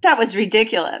there. That was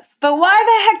ridiculous. But why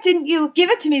the heck didn't you give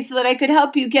it to me so that I could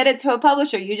help you get it to a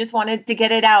publisher? You just wanted to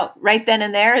get it out right then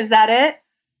and there? Is that it?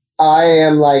 I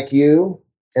am like you,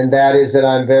 and that is that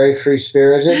I'm very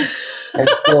free-spirited.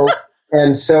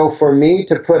 and so for me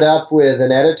to put up with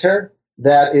an editor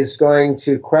that is going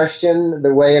to question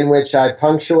the way in which I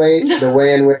punctuate, the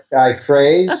way in which I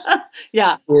phrase,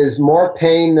 is more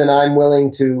pain than I'm willing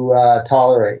to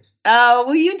tolerate. Oh,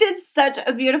 well, you did such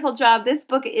a beautiful job. This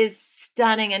book is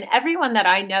stunning, and everyone that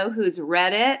I know who's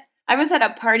read it, I was at a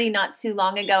party not too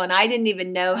long ago, and I didn't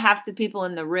even know half the people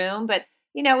in the room, but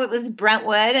it was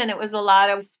Brentwood and it was a lot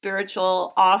of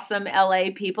spiritual, awesome LA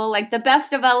people, like the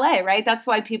best of LA, right? That's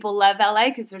why people love LA,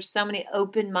 because there's so many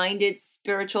open-minded,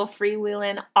 spiritual,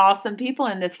 freewheeling, awesome people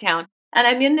in this town. And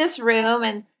I'm in this room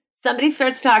and somebody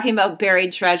starts talking about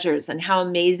buried treasures and how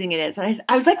amazing it is. And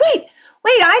I was like, wait,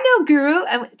 I know Guru.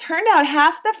 And it turned out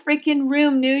half the freaking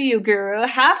room knew you, Guru.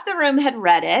 Half the room had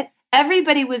read it.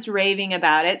 Everybody was raving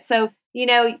about it. So,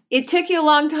 it took you a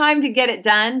long time to get it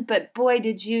done, but boy,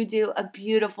 did you do a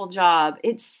beautiful job.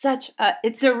 It's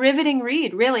a riveting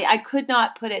read, really. I could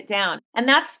not put it down.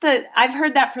 And I've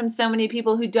heard that from so many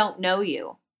people who don't know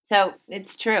you. So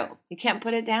it's true. You can't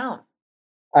put it down.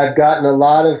 I've gotten a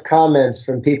lot of comments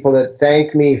from people that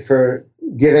thank me for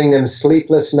giving them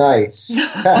sleepless nights.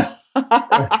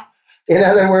 In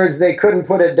other words, they couldn't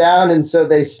put it down, and so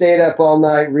they stayed up all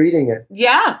night reading it.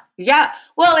 Yeah.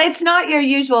 Well, it's not your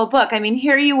usual book. I mean,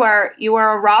 here you are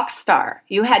a rock star.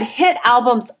 You had hit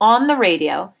albums on the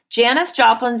radio. Janis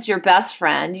Joplin's your best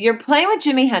friend. You're playing with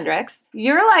Jimi Hendrix.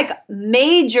 You're like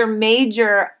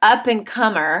major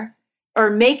up-and-comer, or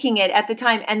making it at the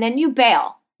time, and then you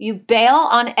bail. You bail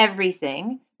on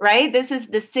everything, right? This is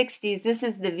the 60s. This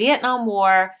is the Vietnam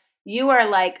War. You are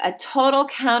like a total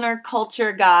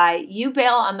counterculture guy. You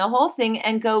bail on the whole thing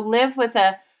and go live with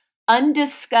a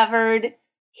undiscovered,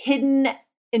 hidden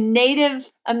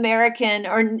Native American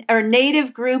or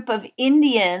native group of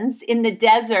Indians in the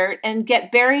desert and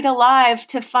get buried alive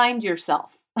to find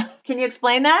yourself. Can you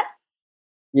explain that?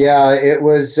 Yeah, it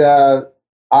was...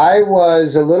 I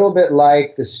was a little bit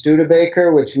like the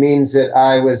Studebaker, which means that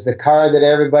I was the car that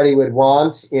everybody would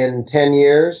want in 10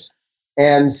 years.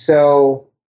 And so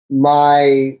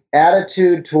my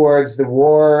attitude towards the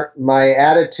war, my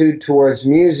attitude towards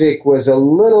music was a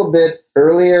little bit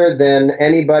earlier than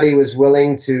anybody was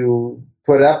willing to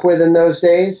put up with in those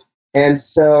days. And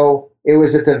so it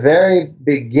was at the very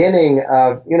beginning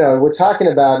of, we're talking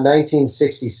about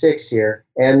 1966 here.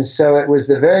 And so it was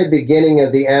the very beginning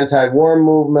of the anti-war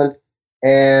movement.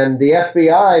 And the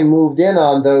FBI moved in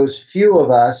on those few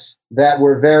of us that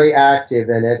were very active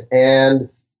in it. And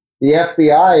the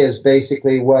FBI is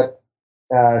basically what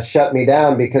shut me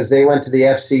down, because they went to the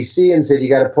FCC and said, you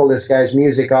got to pull this guy's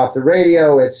music off the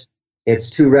radio. It's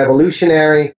too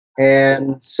revolutionary.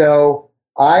 And so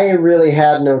I really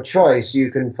had no choice.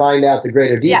 You can find out the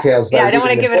greater details. Yeah, I don't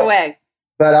want to give it away.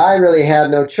 But I really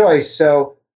had no choice.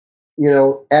 So,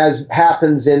 as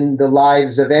happens in the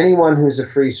lives of anyone who's a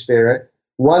free spirit,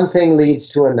 one thing leads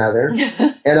to another.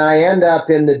 And I end up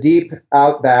in the deep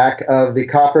outback of the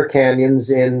Copper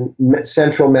Canyons in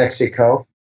central Mexico.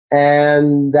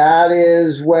 And that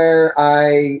is where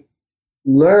I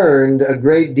learned a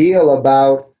great deal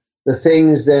about the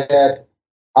things that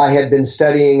I had been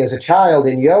studying as a child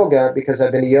in yoga, because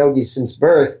I've been a yogi since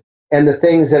birth, and the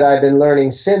things that I've been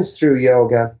learning since through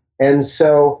yoga. And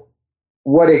so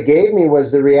what it gave me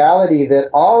was the reality that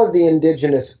all of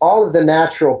the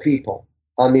natural people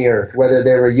on the earth, whether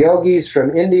they were yogis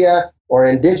from India or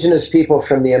indigenous people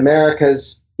from the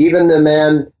Americas, even the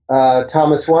man,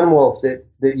 Thomas One-Wolf,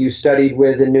 that you studied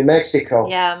with in New Mexico.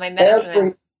 Yeah, my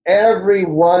medicine. Every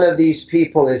one of these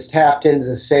people is tapped into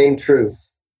the same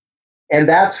truth. And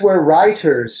that's where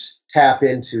writers tap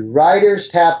into. Writers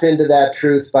tap into that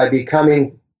truth by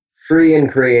becoming free and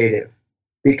creative.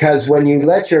 Because when you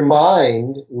let your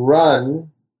mind run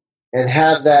and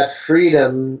have that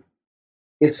freedom,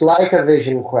 it's like a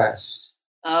vision quest.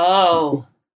 Oh,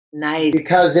 nice.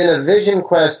 Because in a vision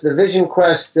quest, the vision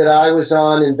quest that I was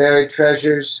on in Buried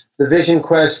Treasures, the vision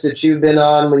quest that you've been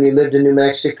on when you lived in New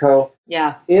Mexico,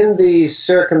 in these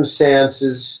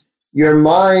circumstances, your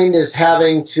mind is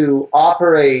having to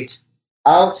operate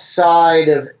outside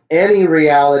of any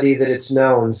reality that it's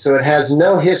known. So it has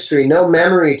no history, no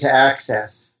memory to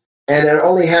access. And it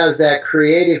only has that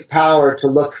creative power to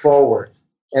look forward.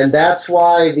 And that's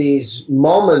why these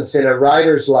moments in a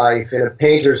writer's life, in a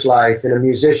painter's life, in a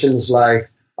musician's life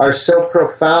are so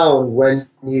profound, when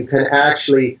you can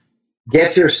actually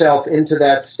get yourself into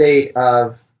that state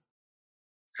of,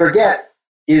 forget,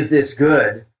 is this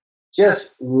good?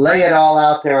 Just lay it all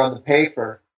out there on the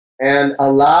paper and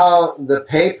allow the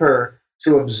paper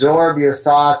to absorb your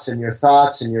thoughts and your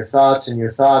thoughts and your thoughts and your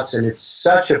thoughts. And it's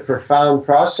such a profound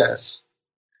process.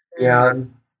 Yeah.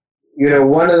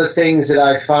 One of the things that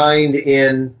I find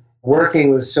in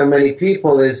working with so many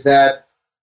people is that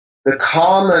the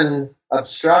common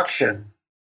obstruction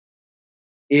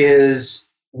is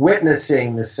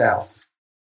witnessing the self.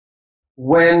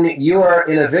 When you are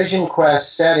in a vision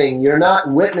quest setting, you're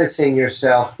not witnessing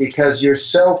yourself because you're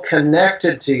so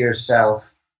connected to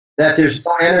yourself that there's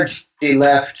no energy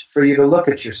left for you to look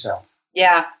at yourself.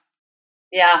 Yeah.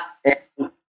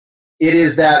 And It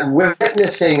is that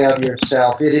witnessing of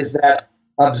yourself. It is that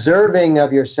observing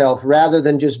of yourself rather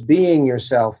than just being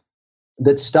yourself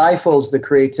that stifles the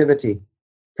creativity,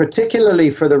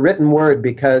 particularly for the written word,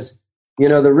 because,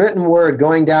 the written word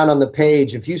going down on the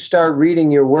page, if you start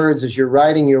reading your words as you're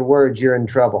writing your words, you're in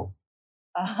trouble.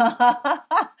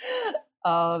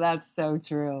 Oh, that's so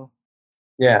true.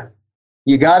 Yeah.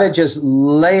 You got to just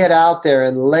lay it out there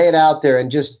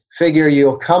and just figure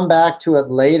you'll come back to it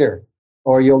later,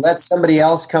 or you'll let somebody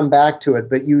else come back to it.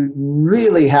 But you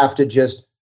really have to just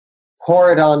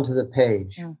pour it onto the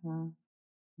page. Mm-hmm.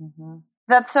 Mm-hmm.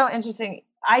 That's so interesting.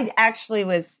 I actually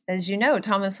was, as you know,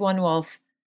 Thomas One-Wolf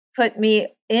put me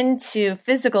into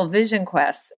physical vision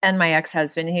quests, and my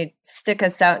ex-husband. He'd stick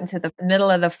us out into the middle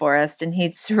of the forest, and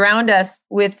he'd surround us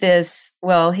with this,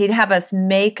 he'd have us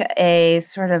make a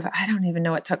sort of, I don't even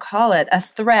know what to call it, a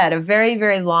thread, a very,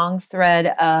 very long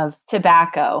thread of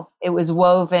tobacco. It was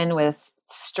woven with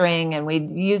string, and we'd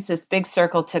use this big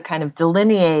circle to kind of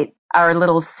delineate our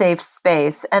little safe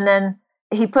space. And then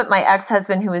he put my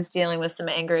ex-husband, who was dealing with some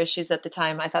anger issues at the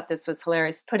time, I thought this was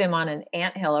hilarious, put him on an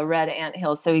anthill, a red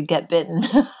anthill, so he'd get bitten,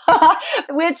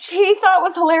 which he thought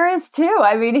was hilarious too.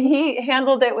 I mean, he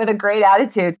handled it with a great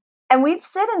attitude. And we'd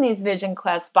sit in these vision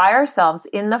quests by ourselves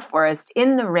in the forest,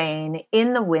 in the rain,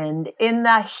 in the wind, in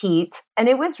the heat. And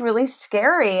it was really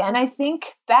scary. And I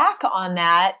think back on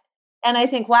that, and I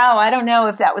think, wow, I don't know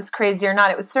if that was crazy or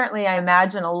not. It was certainly, I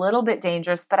imagine, a little bit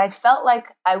dangerous, but I felt like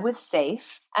I was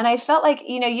safe. And I felt like,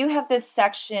 you have this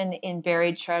section in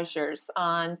Buried Treasures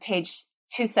on page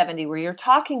 270 where you're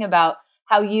talking about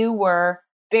how you were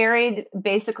buried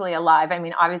basically alive. I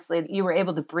mean, obviously you were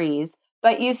able to breathe,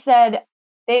 but you said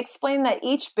they explained that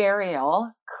each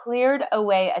burial cleared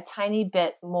away a tiny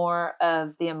bit more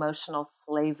of the emotional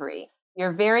slavery.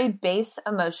 Your very base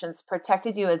emotions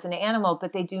protected you as an animal,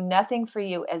 but they do nothing for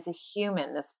you as a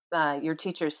human. This, your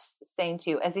teacher's saying to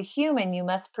you, as a human, you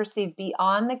must perceive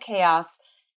beyond the chaos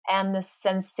and the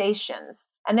sensations.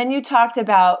 And then you talked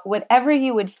about whatever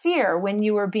you would fear when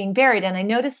you were being buried. And I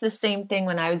noticed the same thing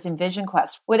when I was in Vision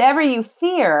Quest. Whatever you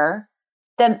fear,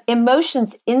 the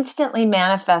emotions instantly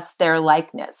manifest their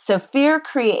likeness. So fear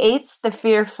creates the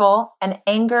fearful, and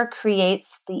anger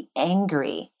creates the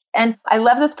angry. And I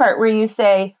love this part where you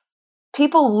say,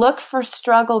 people look for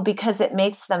struggle because it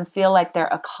makes them feel like they're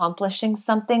accomplishing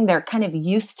something. They're kind of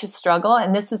used to struggle.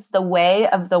 And this is the way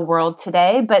of the world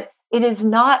today, but it is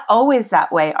not always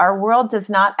that way. Our world does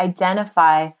not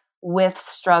identify with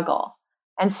struggle.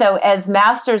 And so as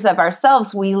masters of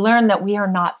ourselves, we learn that we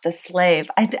are not the slave.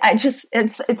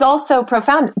 It's all so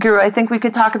profound, Guru. I think we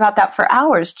could talk about that for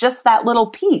hours, just that little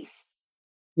piece.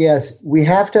 Yes, we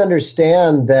have to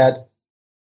understand that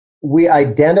we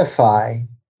identify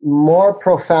more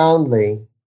profoundly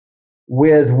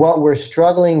with what we're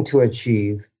struggling to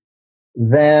achieve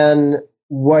than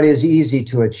what is easy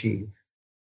to achieve.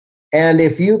 And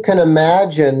if you can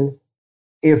imagine,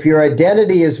 if your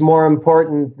identity is more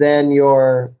important than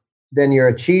your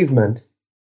achievement,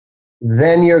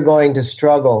 then you're going to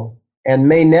struggle and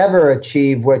may never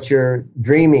achieve what you're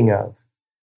dreaming of.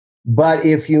 But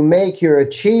if you make your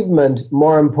achievement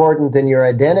more important than your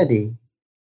identity,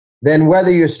 then whether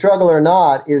you struggle or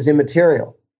not is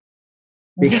immaterial,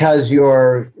 because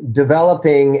you're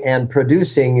developing and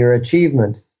producing your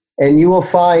achievement. And you will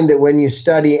find that when you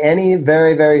study any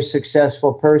very, very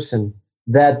successful person,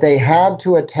 that they had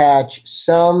to attach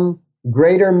some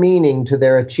greater meaning to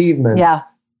their achievement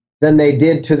than they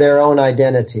did to their own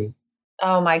identity.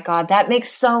 Oh my God, that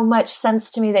makes so much sense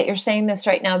to me that you're saying this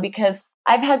right now, because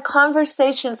I've had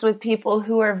conversations with people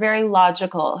who are very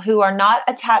logical, who are not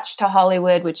attached to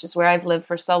Hollywood, which is where I've lived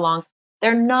for so long.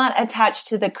 They're not attached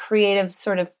to the creative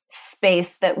sort of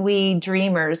space that we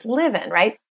dreamers live in,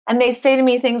 right? And they say to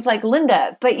me things like,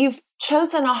 Linda, but you've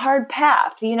chosen a hard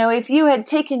path. If you had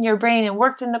taken your brain and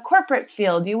worked in the corporate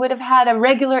field, you would have had a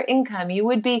regular income.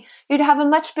 You'd have a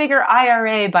much bigger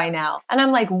IRA by now. And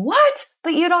I'm like, what?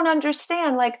 But you don't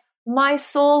understand. Like, my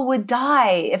soul would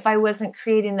die if I wasn't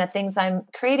creating the things I'm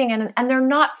creating. And they're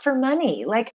not for money.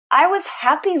 Like, I was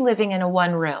happy living in a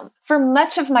one room. For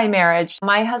much of my marriage,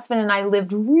 my husband and I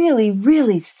lived really,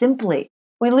 really simply.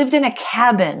 We lived in a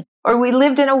cabin, or we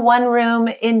lived in a one room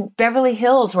in Beverly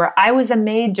Hills where I was a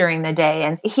maid during the day,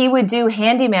 and he would do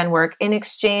handyman work in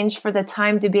exchange for the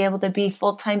time to be able to be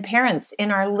full-time parents in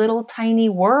our little tiny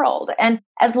world. And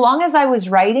as long as I was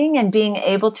writing and being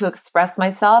able to express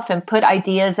myself and put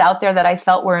ideas out there that I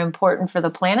felt were important for the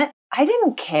planet, I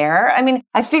didn't care. I mean,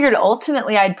 I figured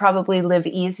ultimately I'd probably live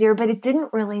easier, but it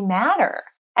didn't really matter.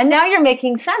 And now you're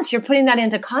making sense. You're putting that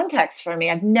into context for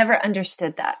me. I've never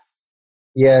understood that.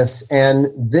 Yes, and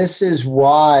this is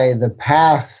why the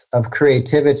path of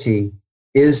creativity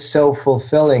is so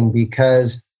fulfilling,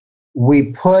 because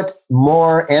we put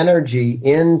more energy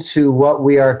into what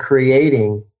we are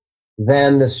creating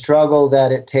than the struggle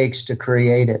that it takes to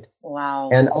create it. Wow.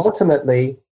 And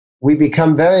ultimately, we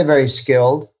become very, very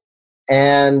skilled,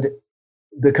 and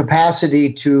the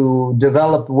capacity to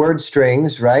develop word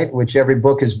strings, right, which every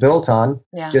book is built on,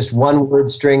 just one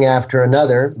word string after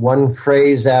another, one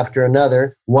phrase after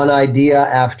another, one idea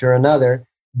after another.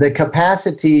 The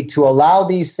capacity to allow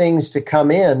these things to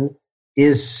come in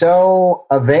is so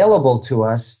available to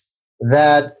us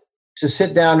that to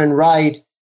sit down and write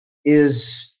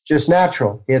is just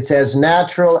natural. It's as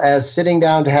natural as sitting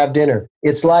down to have dinner.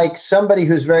 It's like somebody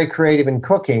who's very creative in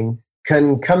cooking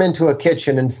can come into a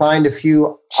kitchen and find a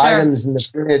few items in the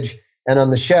fridge and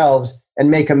on the shelves and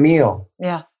make a meal.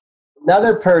 Yeah.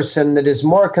 Another person that is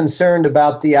more concerned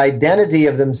about the identity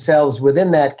of themselves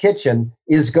within that kitchen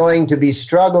is going to be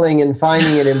struggling and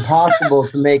finding it impossible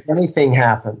to make anything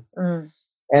happen.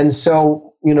 And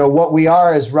so, what we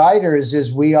are as writers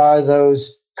is we are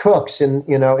those cooks in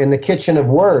the kitchen of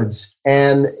words.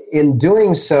 And in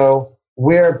doing so,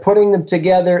 we're putting them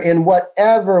together in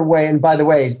whatever way. And by the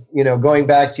way, going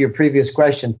back to your previous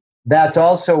question, that's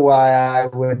also why I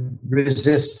would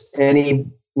resist any,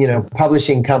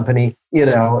 publishing company,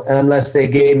 unless they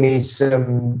gave me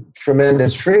some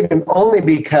tremendous freedom, only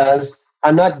because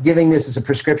I'm not giving this as a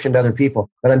prescription to other people,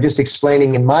 but I'm just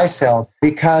explaining in myself,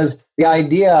 because the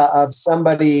idea of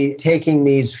somebody taking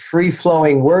these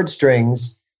free-flowing word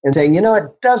strings and saying,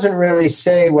 it doesn't really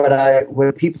say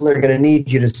what people are going to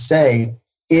need you to say,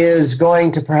 is going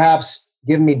to perhaps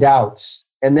give me doubts.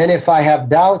 And then if I have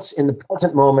doubts in the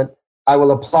present moment, I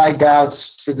will apply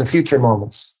doubts to the future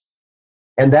moments.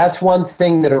 And that's one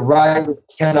thing that a writer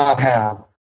cannot have.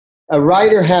 A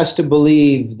writer has to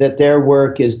believe that their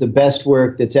work is the best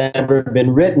work that's ever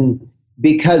been written,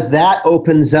 because that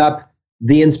opens up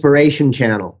the inspiration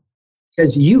channel.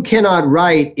 Because you cannot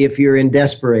write if you're in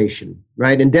desperation,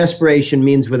 right? And desperation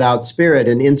means without spirit,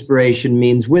 and inspiration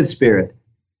means with spirit.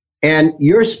 And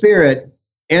your spirit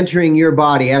entering your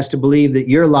body has to believe that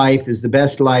your life is the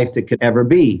best life that could ever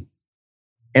be.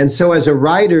 And so as a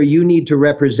writer, you need to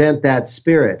represent that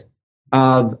spirit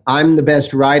of, I'm the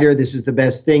best writer, this is the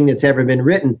best thing that's ever been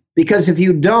written. Because if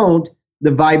you don't,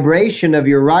 the vibration of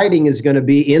your writing is going to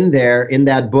be in there, in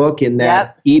that book, in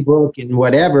that ebook, in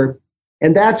whatever.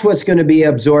 And that's what's going to be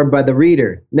absorbed by the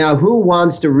reader. Now, who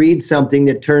wants to read something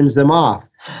that turns them off?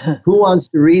 Who wants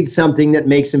to read something that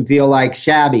makes them feel like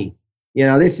shabby?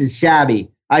 This is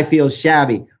shabby. I feel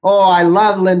shabby. Oh, I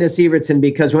love Linda Sievertson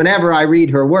because whenever I read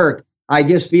her work, I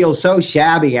just feel so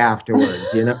shabby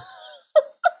afterwards,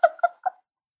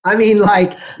 I mean,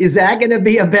 is that going to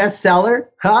be a bestseller?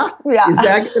 Huh? Yeah. Is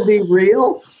that going to be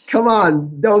real? Come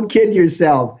on, don't kid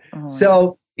yourself.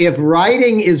 So if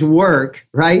writing is work,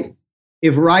 right?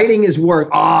 If writing is work,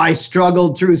 I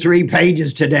struggled through 3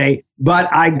 pages today,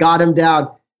 but I got them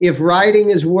down. If writing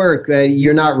is work,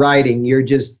 you're not writing. You're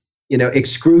just,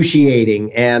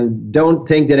 excruciating. And don't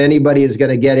think that anybody is going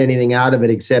to get anything out of it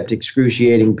except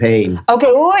excruciating pain.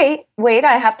 Okay, wait.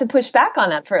 I have to push back on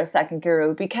that for a second,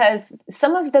 Guru, because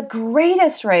some of the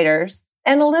greatest writers,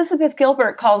 and Elizabeth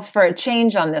Gilbert calls for a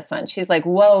change on this one. She's like,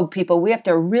 whoa, people, we have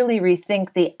to really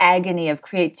rethink the agony of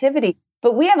creativity.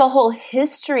 But we have a whole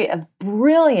history of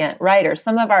brilliant writers.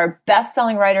 Some of our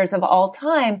best-selling writers of all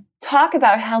time talk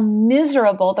about how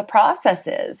miserable the process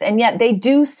is. And yet they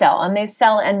do sell, and they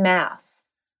sell en masse.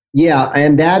 Yeah,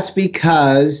 and that's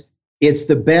because it's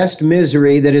the best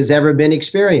misery that has ever been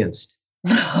experienced.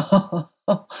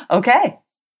 Okay.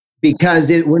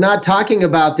 Because we're not talking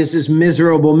about this as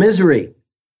miserable misery.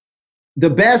 The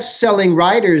best-selling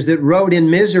writers that wrote in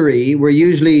misery were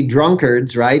usually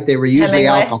drunkards, right? They were usually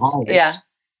alcoholics. Yeah.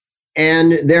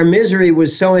 And their misery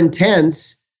was so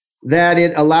intense that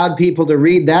it allowed people to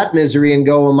read that misery and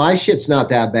go, well, my shit's not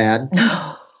that bad.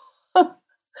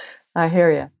 I hear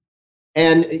you.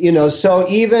 And, so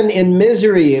even in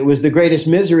misery, it was the greatest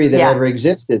misery that ever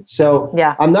existed. So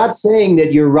I'm not saying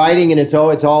that you're writing and it's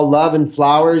all love and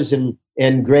flowers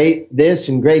and great this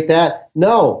and great that.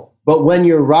 No. But when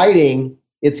you're writing,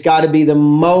 it's got to be the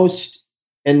most,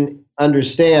 and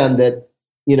understand that,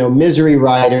 misery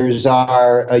writers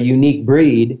are a unique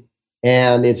breed,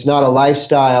 and it's not a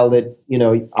lifestyle that,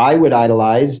 I would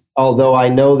idolize, although I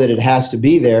know that it has to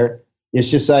be there.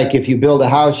 It's just like if you build a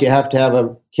house, you have to have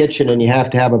a kitchen and you have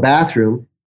to have a bathroom.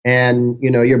 And,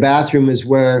 your bathroom is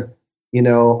where,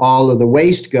 all of the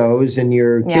waste goes, and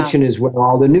your kitchen is where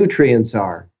all the nutrients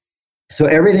are. So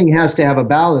everything has to have a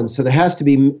balance. So there has to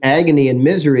be agony and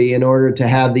misery in order to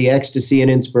have the ecstasy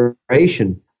and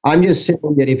inspiration. I'm just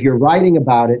saying that if you're writing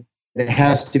about it, it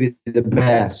has to be the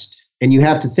best. And you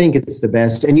have to think it's the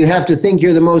best. And you have to think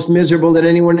you're the most miserable that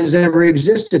anyone has ever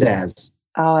existed as.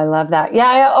 Oh, I love that. Yeah,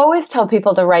 I always tell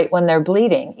people to write when they're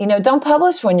bleeding. Don't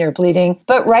publish when you're bleeding,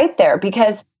 but write there,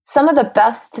 because some of the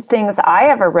best things I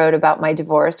ever wrote about my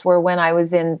divorce were when I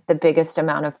was in the biggest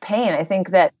amount of pain. I think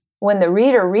that when the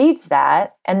reader reads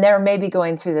that and they're maybe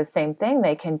going through the same thing,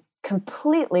 they can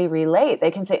completely relate.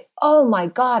 They can say, oh my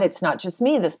God, it's not just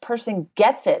me. This person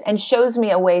gets it and shows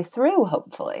me a way through,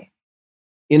 hopefully.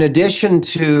 In addition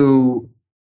to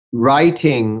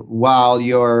writing while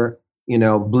you're,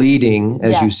 bleeding,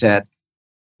 as you said,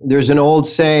 there's an old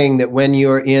saying that when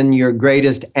you're in your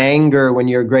greatest anger, when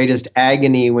your greatest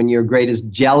agony, when your greatest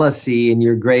jealousy and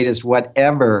your greatest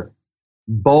whatever,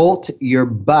 bolt your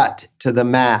butt to the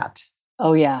mat.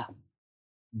 Oh, yeah.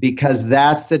 Because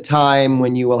that's the time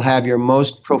when you will have your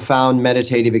most profound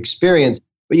meditative experience.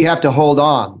 But you have to hold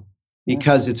on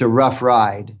because it's a rough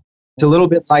ride. It's a little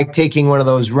bit like taking one of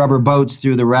those rubber boats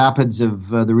through the rapids of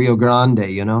the Rio Grande,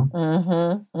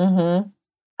 Mm-hmm. Mm-hmm.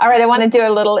 All right, I want to do a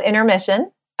little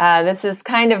intermission. This is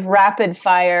kind of rapid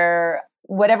fire,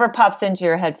 whatever pops into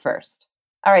your head first.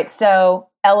 All right, so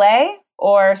LA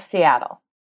or Seattle?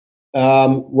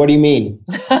 What do you mean?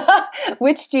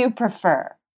 Which do you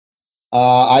prefer?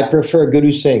 I prefer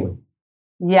Guru Singh.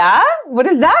 Yeah? What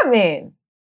does that mean?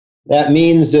 That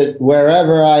means that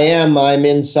wherever I am, I'm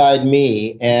inside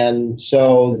me. And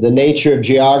so the nature of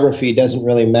geography doesn't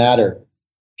really matter.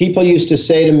 People used to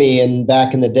say to me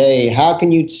back in the day, how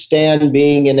can you stand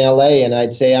being in LA? And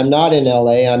I'd say, I'm not in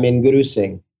LA, I'm in Guru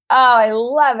Singh. Oh, I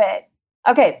love it.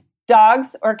 Okay,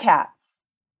 dogs or cats?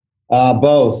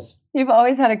 Both. You've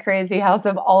always had a crazy house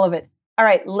of all of it. All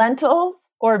right,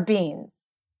 lentils or beans?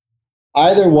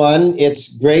 Either one.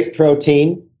 It's great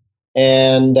protein.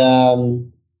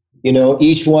 And,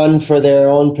 each one for their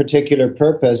own particular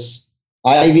purpose.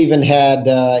 I've even had,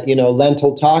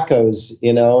 lentil tacos,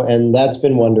 and that's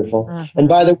been wonderful. Mm-hmm. And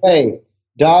by the way,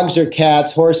 dogs or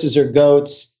cats, horses or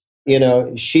goats,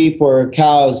 sheep or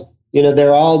cows,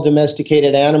 they're all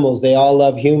domesticated animals. They all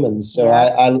love humans. So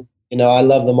I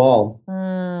love them all.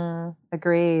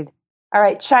 Agreed. All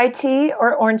right. Chai tea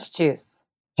or orange juice?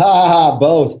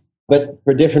 Both, but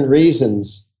for different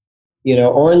reasons.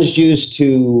 Orange juice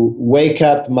to wake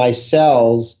up my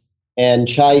cells and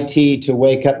chai tea to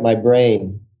wake up my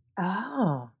brain.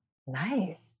 Oh,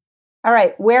 nice. All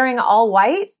right. Wearing all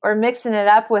white or mixing it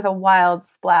up with a wild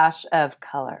splash of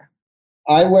color?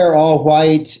 I wear all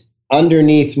white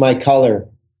underneath my color.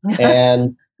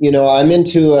 And, I'm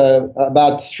into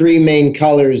about three main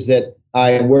colors that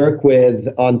I work with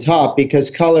on top because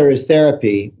color is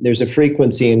therapy. There's a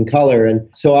frequency in color. And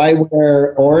so I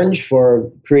wear orange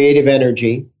for creative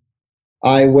energy.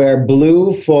 I wear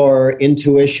blue for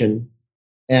intuition.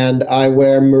 And I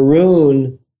wear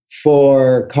maroon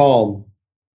for calm.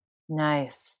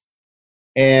 Nice.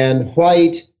 And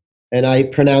white, and I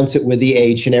pronounce it with the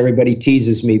H, and everybody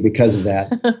teases me because of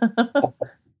that.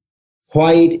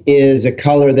 White is a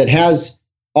color that has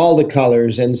all the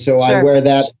colors. And so sure. I wear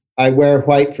that. I wear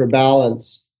white for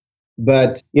balance,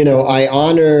 but I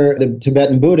honor the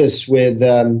Tibetan Buddhists with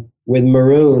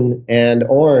maroon and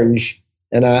orange,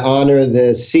 and I honor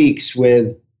the Sikhs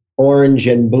with orange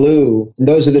and blue. And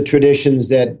those are the traditions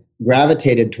that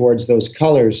gravitated towards those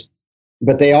colors,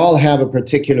 but they all have a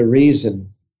particular reason.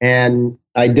 And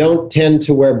I don't tend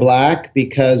to wear black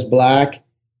because black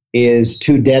is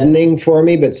too deadening for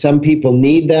me, but some people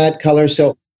need that color.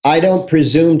 So I don't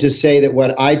presume to say that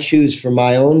what I choose for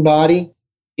my own body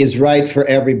is right for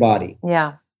everybody.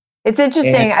 Yeah. It's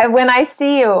interesting. When I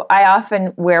see you, I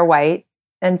often wear white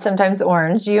and sometimes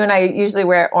orange. You and I usually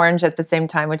wear orange at the same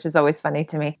time, which is always funny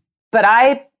to me. But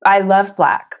I love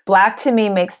black. Black to me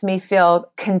makes me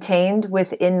feel contained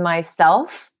within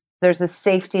myself. There's a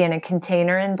safety and a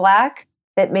container in black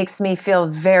that makes me feel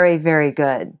very, very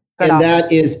good. And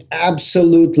that is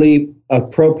absolutely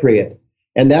appropriate.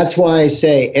 And that's why I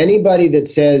say anybody that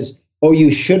says, oh, you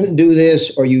shouldn't do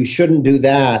this or you shouldn't do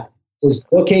that is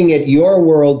looking at your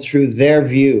world through their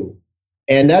view.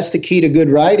 And that's the key to good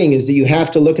writing, is that you have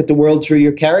to look at the world through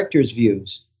your character's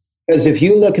views. Because if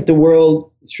you look at the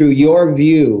world through your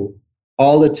view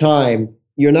all the time,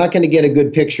 you're not going to get a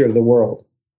good picture of the world.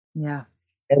 Yeah.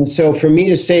 And so for me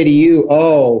to say to you,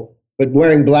 oh, but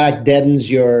wearing black deadens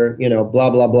your, blah,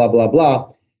 blah, blah, blah, blah,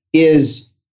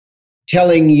 is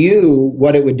telling you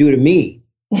what it would do to me.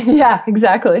 Yeah,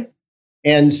 exactly.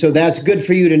 And so that's good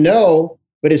for you to know,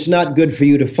 but it's not good for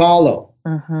you to follow.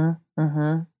 Mm-hmm,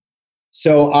 mm-hmm.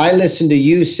 So I listen to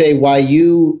you say why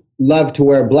you love to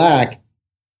wear black,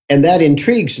 and that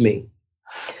intrigues me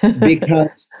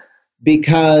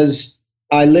because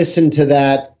I listen to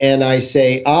that and I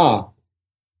say,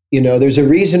 there's a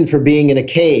reason for being in a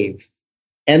cave,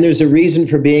 and there's a reason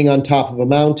for being on top of a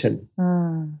mountain.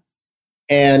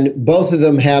 And both of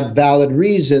them have valid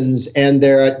reasons, and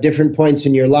they're at different points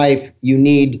in your life. You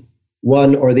need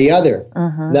one or the other.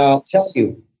 Now, I'll tell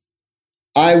you,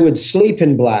 I would sleep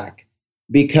in black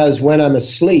because when I'm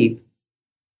asleep,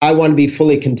 I want to be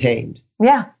fully contained.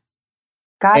 Yeah.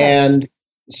 Got it. And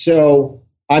so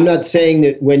I'm not saying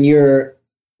that when you're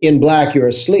in black, you're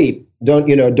asleep.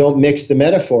 Don't mix the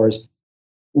metaphors.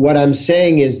 What I'm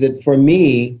saying is that for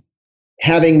me,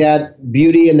 having that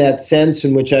beauty and that sense,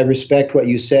 in which I respect what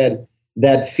you said,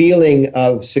 that feeling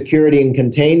of security and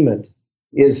containment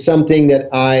is something that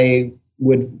I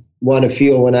would want to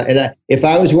feel if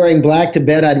I was wearing black to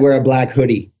bed, I'd wear a black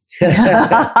hoodie.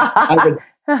 I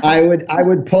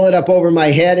would pull it up over my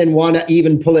head and want to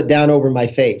even pull it down over my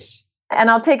face. And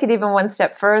I'll take it even one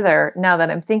step further now that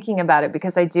I'm thinking about it,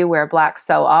 because I do wear black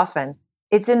so often.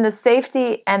 It's in the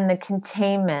safety and the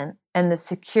containment and the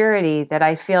security that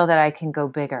I feel that I can go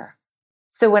bigger.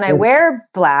 So when I wear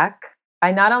black,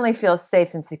 I not only feel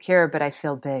safe and secure, but I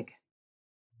feel big.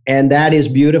 And that is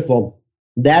beautiful.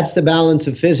 That's the balance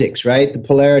of physics, right? The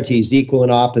polarities, equal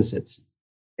and opposites.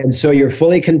 And so you're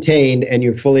fully contained and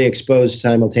you're fully exposed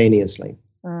simultaneously.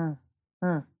 All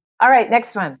right,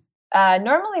 next one.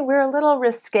 Normally we're a little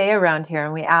risque around here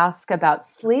and we ask about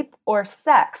sleep or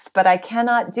sex, but I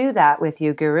cannot do that with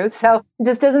you, Guru. So it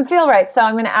just doesn't feel right. So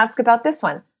I'm going to ask about this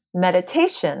one.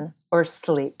 Meditation or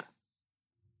sleep?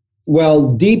 Well,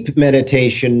 deep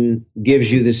meditation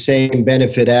gives you the same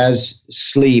benefit as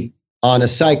sleep on a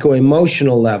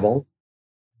psycho-emotional level,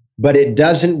 but it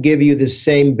doesn't give you the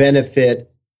same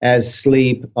benefit as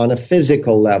sleep on a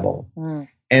physical level.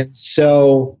 And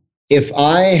so if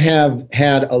I have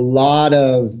had a lot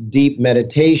of deep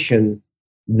meditation,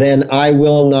 then I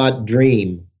will not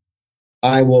dream.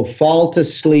 I will fall to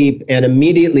sleep and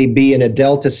immediately be in a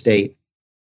delta state.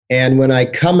 And when I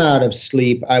come out of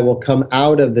sleep, I will come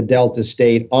out of the delta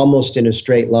state almost in a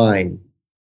straight line.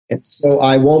 And so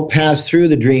I won't pass through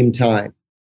the dream time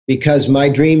because my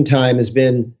dream time has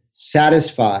been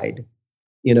satisfied.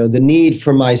 The need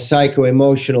for my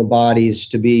psycho-emotional bodies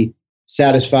to be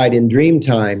satisfied in dream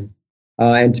time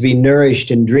and to be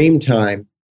nourished in dream time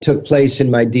took place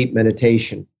in my deep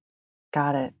meditation.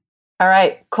 Got it. All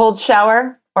right. Cold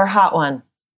shower or hot one?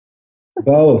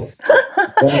 Both.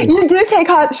 You do take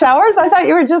hot showers? I thought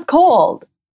you were just cold.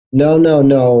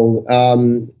 No.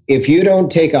 If you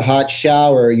don't take a hot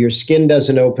shower, your skin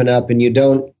doesn't open up and you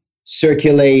don't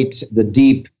circulate the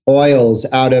deep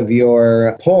oils out of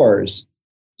your pores.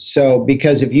 So,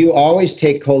 because if you always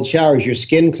take cold showers, your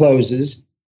skin closes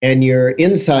and your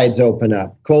insides open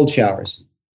up, cold showers.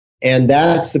 And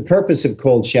that's the purpose of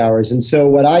cold showers. And so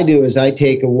what I do is I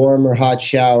take a warm or hot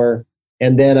shower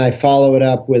and then I follow it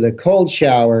up with a cold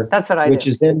shower. That's what I do. Which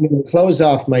is then going to close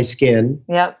off my skin,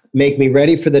 make me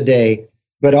ready for the day.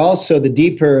 But also the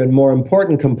deeper and more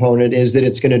important component is that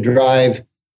it's going to drive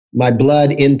my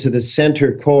blood into the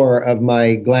center core of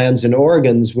my glands and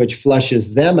organs, which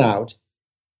flushes them out.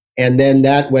 And then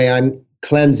that way I'm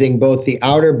cleansing both the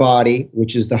outer body,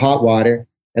 which is the hot water,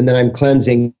 and then I'm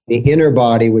cleansing the inner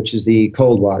body, which is the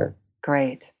cold water.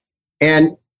 Great.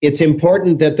 And it's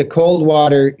important that the cold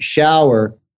water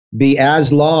shower be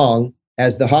as long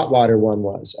as the hot water one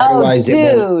was. Otherwise,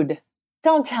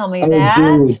 don't tell me that.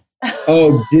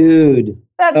 Dude.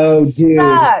 That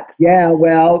sucks. Yeah,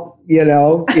 well,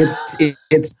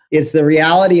 it's the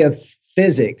reality of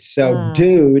physics. So,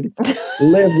 dude,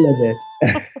 live with it.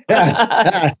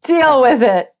 Deal with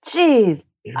it. Jeez.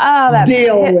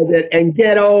 Deal with it and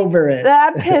get over it.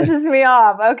 That pisses me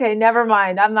off. Okay, never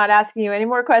mind. I'm not asking you any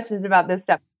more questions about this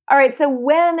stuff. All right, so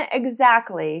when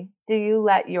exactly do you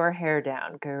let your hair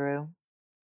down, Guru?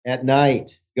 At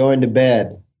night, going to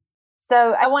bed.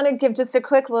 So I want to give just a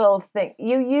quick little thing.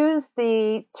 You use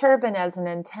the turban as an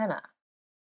antenna.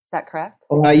 Is that correct?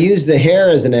 Well, I use the hair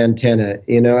as an antenna,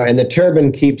 and the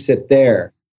turban keeps it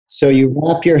there. So you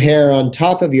wrap your hair on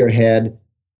top of your head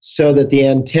so that the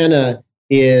antenna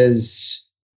is,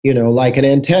 like an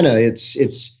antenna. It's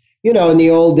in the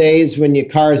old days when your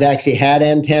cars actually had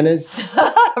antennas.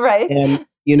 Right. And,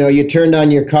 you turned on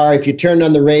your car. If you turned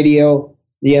on the radio,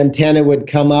 the antenna would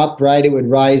come up, right? It would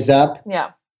rise up.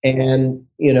 Yeah. And,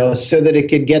 so that it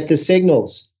could get the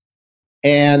signals.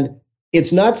 And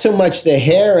it's not so much the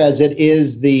hair as it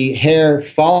is the hair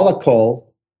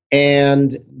follicle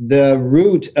and the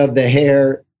root of the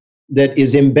hair that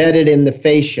is embedded in the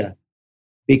fascia.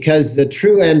 because the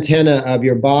true antenna of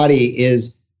your body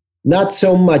is not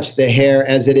so much the hair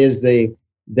as it is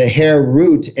the hair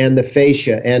root and the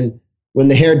fascia. And when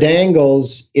the hair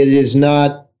dangles, it is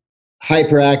not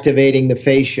hyperactivating the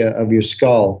fascia of your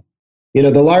skull. You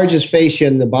know, the largest fascia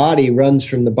in the body runs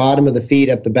from the bottom of the feet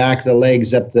up the back of the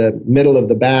legs, up the middle of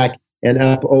the back, and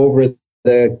up over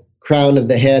the crown of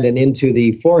the head and into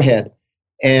the forehead.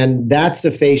 And that's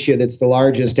the fascia that's the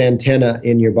largest antenna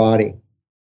in your body.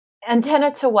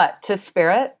 Antenna to what? To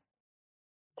spirit?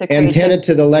 Antenna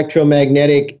to the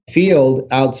electromagnetic field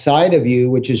outside of you,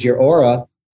 which is your aura,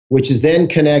 which is then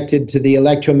connected to the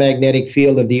electromagnetic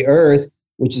field of the earth,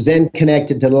 which is then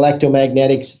connected to the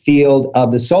electromagnetic field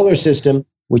of the solar system,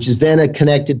 which is then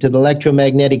connected to the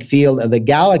electromagnetic field of the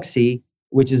galaxy,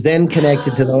 which is then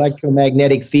connected to the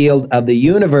electromagnetic field of the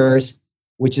universe,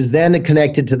 which is then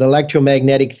connected to the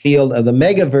electromagnetic field of the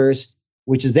megaverse,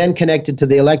 which is then connected to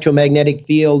the electromagnetic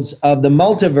fields of the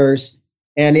multiverse.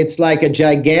 And it's like a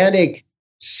gigantic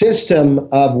system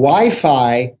of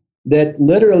Wi-Fi that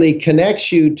literally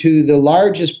connects you to the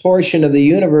largest portion of the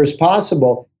universe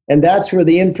possible. And that's where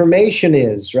the information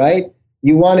is, right?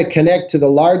 You want to connect to the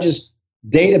largest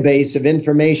database of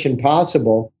information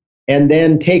possible and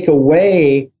then take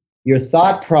away your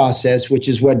thought process, which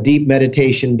is what deep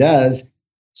meditation does,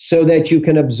 so that you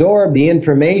can absorb the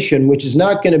information, which is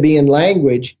not going to be in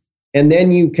language, and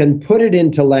then you can put it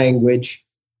into language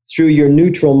through your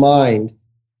neutral mind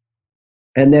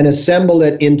and then assemble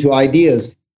it into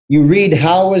ideas. You read,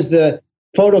 how was the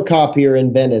photocopier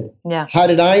invented? Yeah. How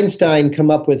did Einstein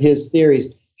come up with his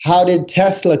theories? How did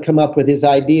Tesla come up with his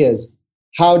ideas?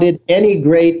 How did any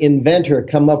great inventor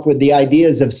come up with the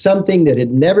ideas of something that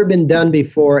had never been done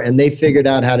before, and they figured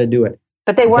out how to do it?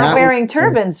 But they weren't wearing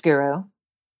turbans, Guru.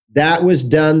 That was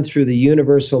done through the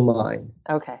universal mind.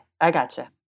 Okay, I gotcha.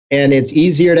 And it's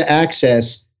easier to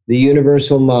access the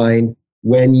universal mind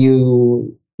when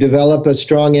you develop a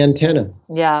strong antenna.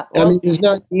 Yeah. Well, I mean, there's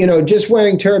not, just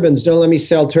wearing turbans, don't let me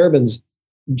sell turbans.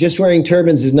 Just wearing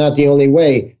turbans is not the only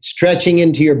way. Stretching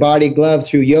into your body glove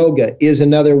through yoga is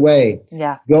another way.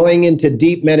 Yeah. Going into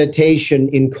deep meditation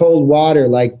in cold water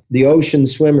like the ocean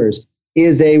swimmers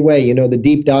is a way. The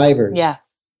deep divers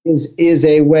is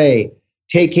a way.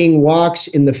 Taking walks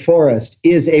in the forest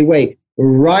is a way.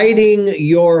 Riding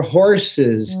your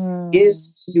horses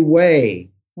is a way.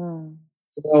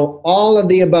 All of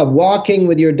the above. Walking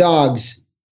with your dogs,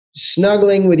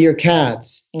 snuggling with your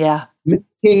cats. Yeah.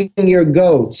 Milking your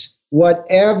goats.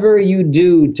 Whatever you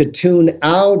do to tune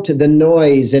out the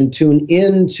noise and tune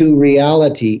into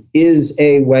reality is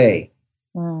a way.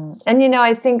 And,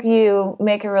 I think you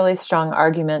make a really strong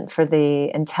argument for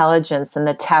the intelligence and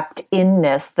the tapped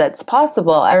inness that's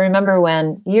possible. I remember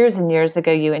when years and years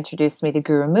ago, you introduced me to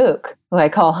Guru Mook, who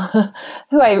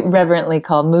I reverently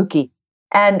call Mookie.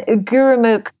 And Guru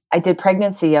Mook, I did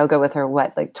pregnancy yoga with her,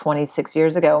 26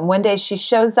 years ago. And one day she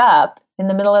shows up in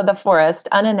the middle of the forest,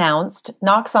 unannounced,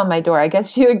 knocks on my door. I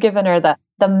guess you had given her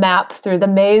the map through the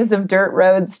maze of dirt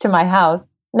roads to my house.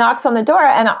 Knocks on the door,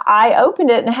 and I opened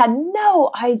it and had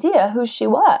no idea who she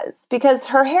was because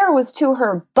her hair was to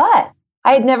her butt.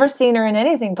 I had never seen her in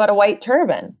anything but a white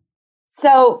turban.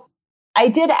 So I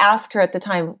did ask her at the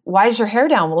time, why is your hair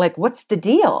down? What's the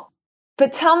deal?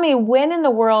 But tell me, when in the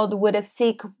world would a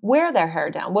Sikh wear their hair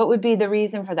down? What would be the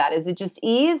reason for that? Is it just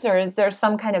ease, or is there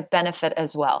some kind of benefit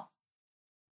as well?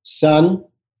 Sun.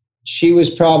 She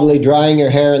was probably drying her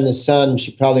hair in the sun.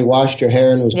 She probably washed her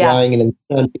hair and was drying it in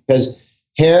the sun because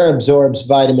hair absorbs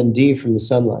vitamin D from the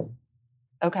sunlight.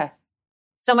 Okay.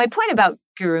 So my point about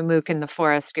Guru Mook and the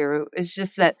Forest Guru is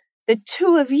just that the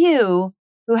two of you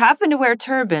who happen to wear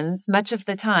turbans much of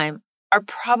the time are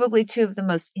probably two of the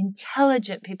most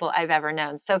intelligent people I've ever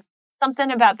known. So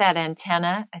something about that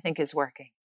antenna, I think, is working.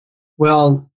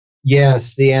 Well,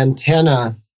 yes, the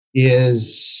antenna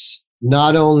is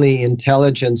not only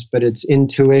intelligence, but it's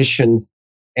intuition.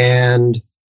 And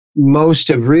most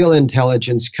of real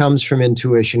intelligence comes from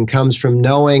intuition, comes from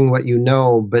knowing what you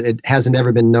know, but it hasn't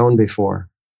ever been known before.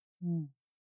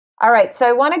 All right. So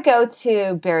I want to go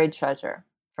to Buried Treasure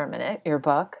for a minute, your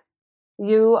book.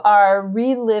 You are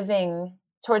reliving,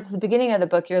 towards the beginning of the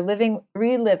book, you're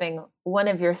reliving one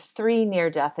of your 3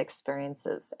 near-death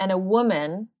experiences. And a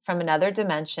woman from another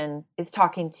dimension is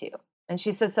talking to you. And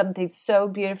she says something so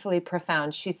beautifully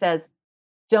profound. She says,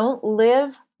 don't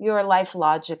live your life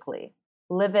logically.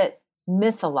 Live it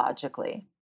mythologically.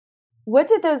 What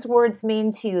did those words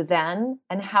mean to you then,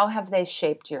 and how have they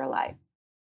shaped your life?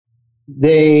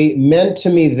 They meant to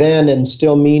me then and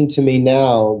still mean to me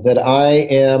now that I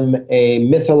am a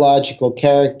mythological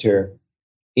character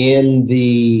in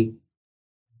the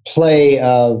play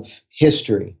of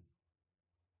history.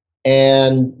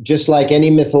 And just like any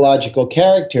mythological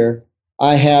character,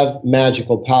 I have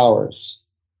magical powers.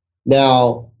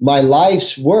 Now, my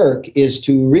life's work is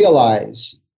to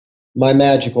realize my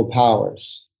magical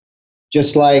powers.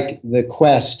 Just like the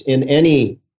quest in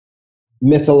any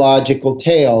mythological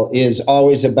tale is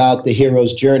always about the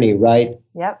hero's journey, right?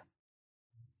 Yep.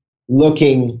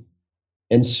 Looking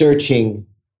and searching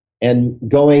and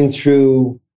going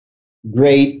through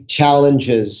great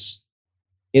challenges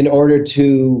in order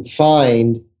to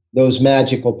find those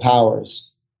magical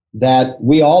powers that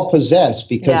we all possess,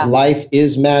 because life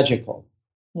is magical.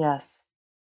 Yes.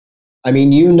 I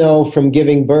mean, you know from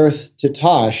giving birth to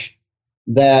Tosh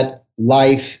that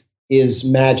life is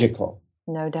magical.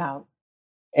 No doubt.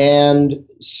 And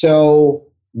so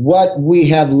what we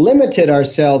have limited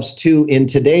ourselves to in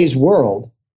today's world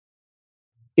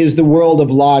is the world of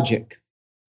logic.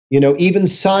 You know, even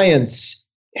science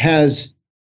has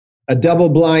a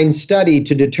double-blind study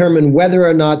to determine whether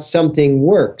or not something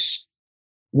works.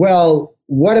 Well,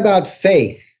 what about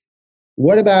faith?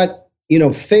 What about,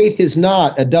 faith is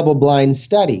not a double-blind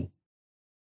study.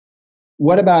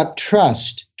 What about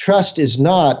trust? Trust is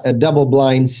not a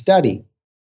double-blind study.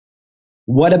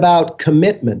 What about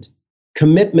commitment?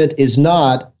 Commitment is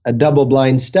not a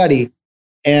double-blind study.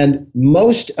 And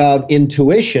most of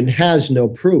intuition has no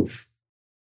proof.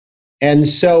 And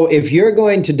so if you're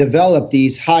going to develop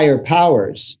these higher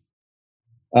powers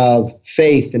of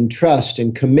faith and trust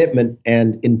and commitment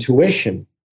and intuition,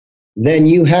 then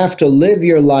you have to live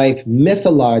your life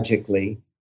mythologically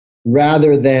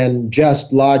rather than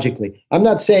just logically. I'm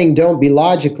not saying don't be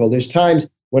logical. There's times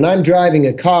when I'm driving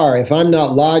a car, if I'm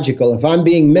not logical, if I'm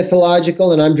being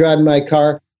mythological and I'm driving my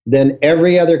car, then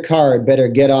every other car had better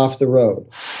get off the road.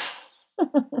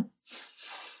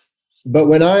 But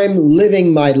when I'm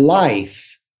living my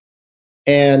life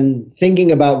and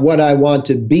thinking about what I want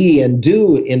to be and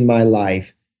do in my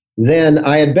life, then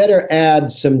I had better add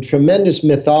some tremendous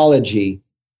mythology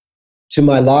to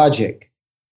my logic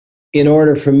in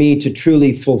order for me to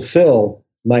truly fulfill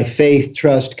my faith,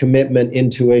 trust, commitment,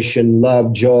 intuition,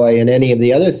 love, joy, and any of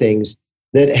the other things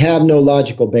that have no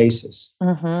logical basis.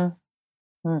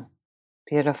 Mm-hmm.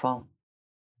 Beautiful.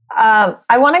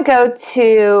 I want to go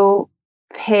to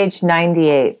page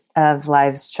 98 of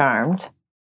Lives Charmed,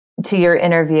 to your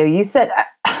interview. You said,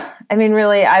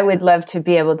 really, I would love to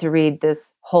be able to read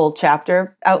this whole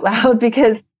chapter out loud,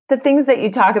 because the things that you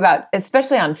talk about,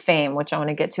 especially on fame, which I want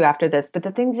to get to after this, but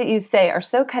the things that you say are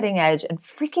so cutting edge and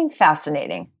freaking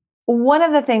fascinating. One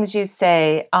of the things you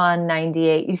say on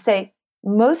 98, you say,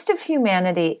 most of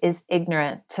humanity is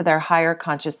ignorant to their higher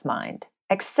conscious mind,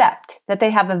 except that they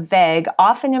have a vague,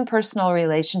 often impersonal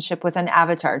relationship with an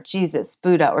avatar, Jesus,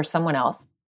 Buddha, or someone else.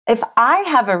 If I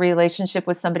have a relationship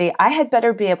with somebody, I had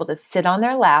better be able to sit on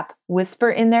their lap, whisper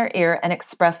in their ear, and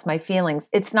express my feelings.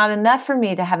 It's not enough for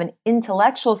me to have an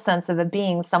intellectual sense of a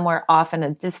being somewhere off in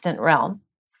a distant realm.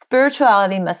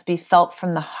 Spirituality must be felt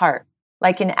from the heart.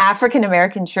 Like in African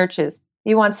American churches,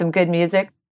 you want some good music?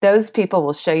 Those people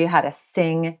will show you how to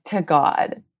sing to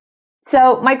God.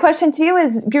 So my question to you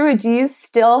is, Guru, do you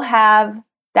still have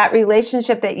that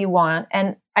relationship that you want?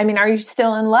 And are you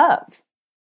still in love?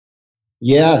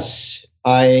 Yes,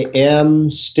 I am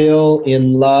still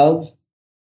in love.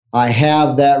 I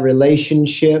have that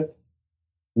relationship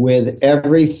with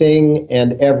everything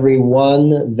and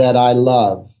everyone that I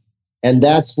love. And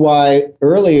that's why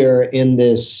earlier in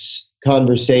this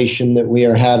conversation that we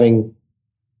are having,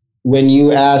 when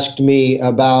you asked me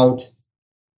about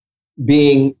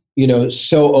being,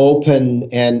 so open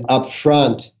and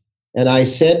upfront, and I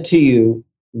said to you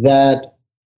that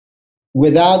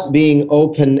without being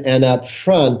open and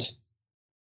upfront,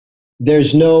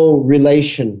 there's no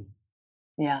relation.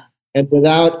 Yeah. And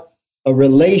without a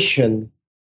relation,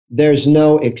 there's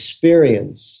no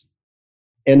experience.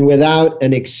 And without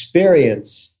an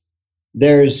experience,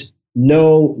 there's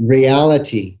no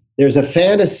reality. There's a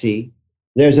fantasy,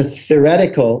 there's a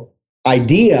theoretical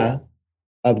idea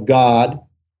of God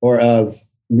or of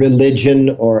religion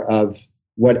or of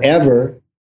whatever,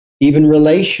 even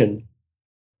relation.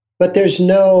 But there's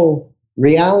no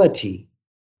reality.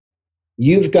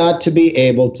 You've got to be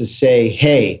able to say,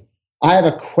 hey, I have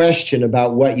a question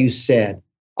about what you said.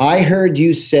 I heard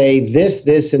you say this,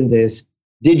 this, and this.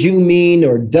 Did you mean,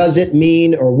 or does it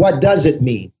mean, or what does it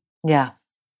mean? Yeah.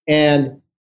 And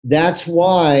that's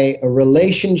why a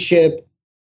relationship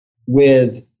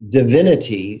with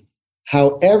divinity,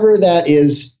 however that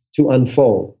is to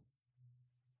unfold,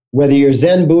 whether you're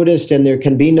Zen Buddhist and there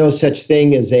can be no such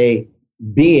thing as a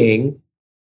being,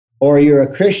 or you're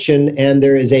a Christian and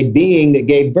there is a being that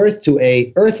gave birth to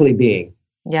a earthly being.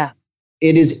 Yeah.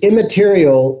 It is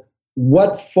immaterial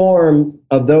what form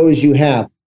of those you have.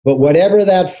 But whatever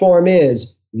that form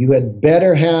is, you had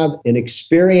better have an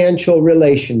experiential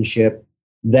relationship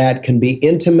that can be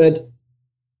intimate.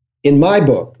 In my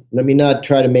book, let me not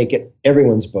try to make it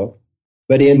everyone's book,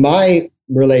 but in my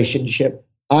relationship,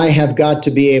 I have got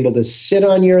to be able to sit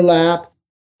on your lap,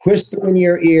 whisper in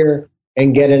your ear,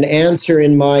 and get an answer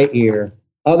in my ear.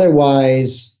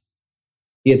 Otherwise,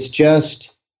 it's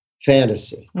just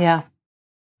fantasy. Yeah.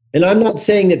 And I'm not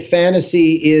saying that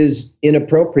fantasy is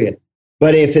inappropriate,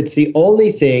 but if it's the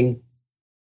only thing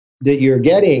that you're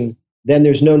getting, then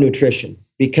there's no nutrition,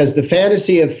 because the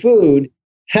fantasy of food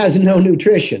has no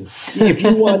nutrition. If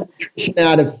you want nutrition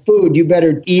out of food, you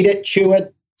better eat it, chew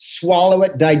it, swallow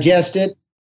it, digest it,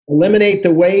 eliminate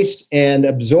the waste, and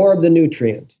absorb the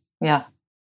nutrient. Yeah.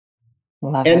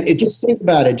 Just think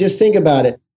about it. Just think about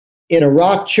it. In a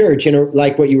rock church,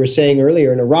 like what you were saying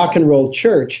earlier, in a rock and roll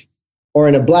church, or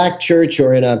in a black church,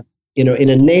 or in a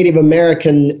Native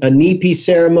American Nipi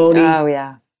ceremony. Oh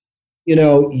yeah.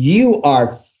 You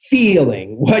are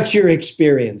feeling what you're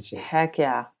experiencing. Heck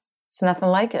yeah. There's nothing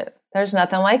like it. There's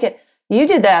nothing like it. You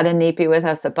did that in Nipi with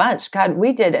us a bunch. God,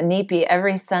 we did a Nipi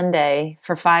every Sunday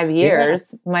for 5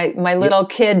 years. Yeah. My little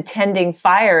kid tending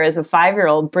fire as a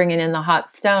 5-year-old, bringing in the hot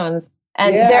stones.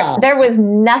 And there was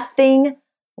nothing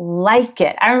like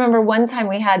it. I remember one time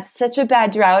we had such a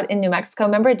bad drought in New Mexico.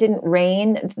 Remember, it didn't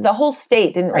rain. The whole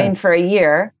state didn't rain for a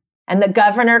year. And the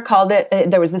governor called it,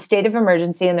 there was a state of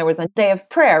emergency, and there was a day of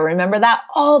prayer. Remember that?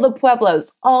 All the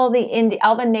Pueblos, all the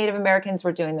Native Americans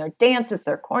were doing their dances,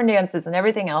 their corn dances, and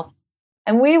everything else.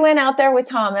 And we went out there with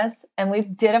Thomas, and we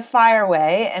did a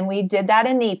fireway, and we did that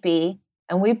in Nipi,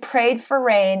 and we prayed for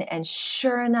rain, and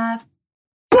sure enough,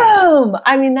 boom!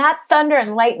 I mean, that thunder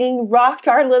and lightning rocked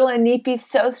our little Nipi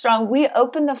so strong. We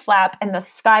opened the flap, and the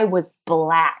sky was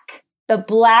black. The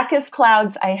blackest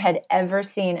clouds I had ever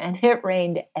seen, and it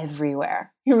rained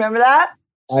everywhere. You remember that?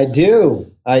 I do.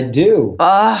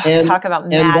 Oh, talk about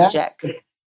magic.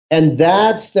 And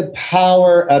that's the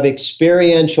power of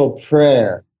experiential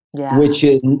prayer. Yeah. Which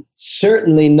is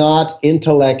certainly not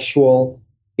intellectual.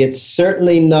 It's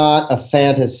certainly not a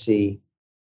fantasy.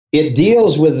 It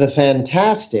deals with the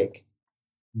fantastic,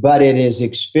 but it is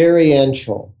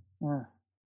experiential. Mm.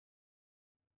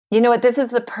 You know what? This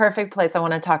is the perfect place. I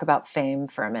want to talk about fame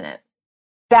for a minute.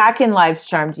 Back in Lives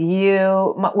Charmed,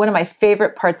 one of my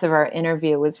favorite parts of our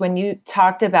interview was when you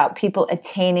talked about people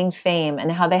attaining fame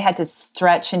and how they had to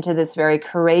stretch into this very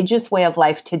courageous way of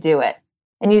life to do it.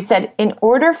 And you said, in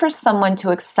order for someone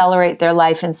to accelerate their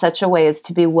life in such a way as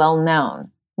to be well known,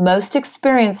 most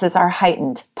experiences are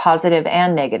heightened, positive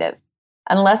and negative.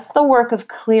 Unless the work of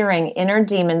clearing inner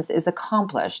demons is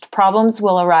accomplished, problems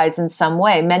will arise in some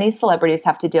way. Many celebrities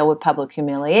have to deal with public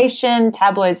humiliation,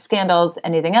 tabloid scandals,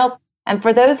 anything else. And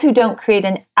for those who don't create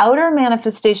an outer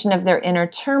manifestation of their inner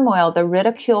turmoil, the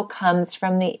ridicule comes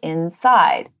from the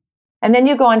inside. And then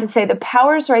you go on to say, the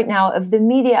powers right now of the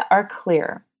media are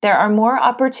clear. There are more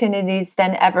opportunities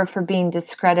than ever for being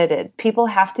discredited. People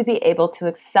have to be able to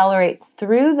accelerate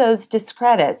through those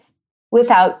discredits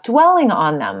without dwelling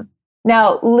on them.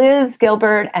 Now, Liz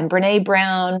Gilbert and Brene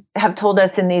Brown have told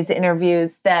us in these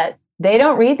interviews that they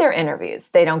don't read their interviews.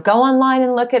 They don't go online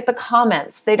and look at the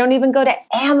comments. They don't even go to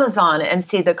Amazon and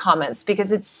see the comments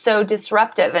because it's so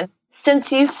disruptive. And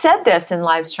since you've said this in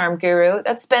Lives Charmed Guru,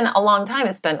 that's been a long time.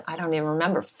 It's been, I don't even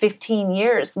remember, 15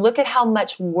 years. Look at how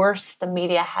much worse the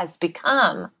media has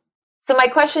become. So my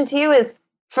question to you is,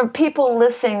 for people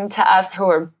listening to us who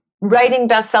are writing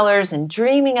bestsellers and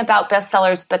dreaming about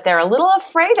bestsellers, but they're a little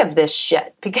afraid of this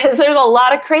shit because there's a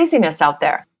lot of craziness out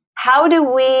there. How do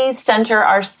we center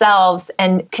ourselves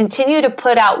and continue to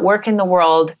put out work in the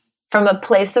world from a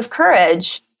place of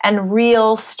courage and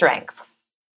real strength?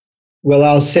 Well,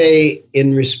 I'll say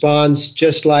in response,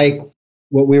 just like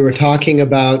what we were talking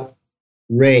about,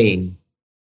 rain.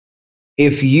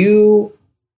 If you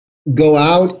go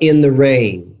out in the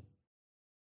rain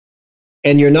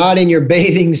and you're not in your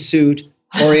bathing suit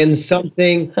or in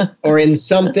something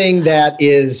that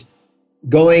is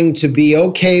going to be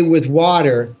okay with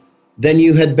water, then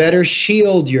you had better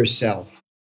shield yourself.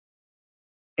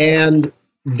 And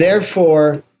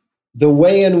therefore, the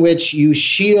way in which you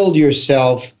shield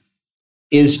yourself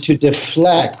is to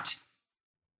deflect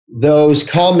those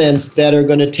comments that are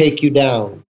going to take you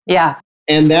down. Yeah.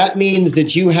 And that means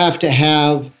that you have to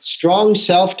have strong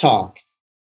self-talk,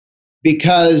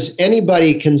 because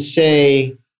anybody can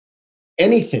say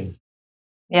anything.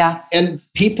 Yeah. And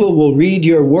people will read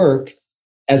your work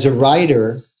as a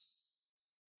writer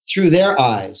through their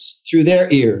eyes, through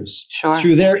their ears, sure,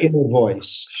 through their inner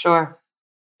voice. Sure.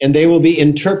 And they will be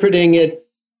interpreting it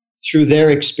through their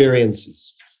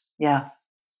experiences. Yeah.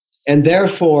 And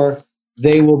therefore,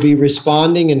 they will be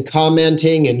responding and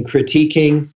commenting and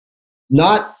critiquing,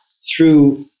 not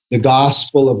through the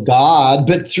gospel of God,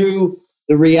 but through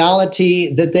the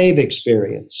reality that they've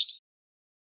experienced.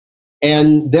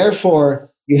 And therefore,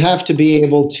 you have to be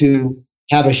able to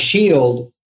have a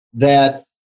shield that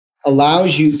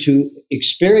allows you to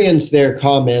experience their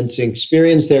comments,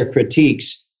 experience their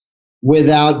critiques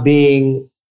without being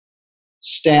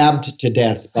stabbed to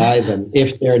death by them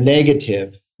if they're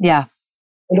negative. Yeah.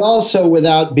 And also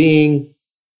without being,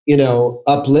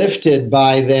 uplifted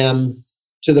by them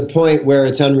to the point where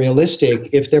it's unrealistic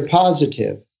if they're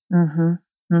positive. Mm-hmm.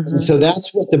 Mm-hmm. And so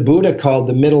that's what the Buddha called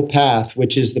the middle path,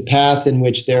 which is the path in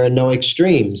which there are no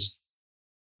extremes.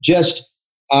 Just,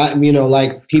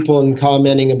 like people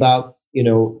commenting about,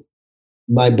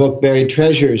 my book, Buried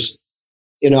Treasures,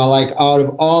 like out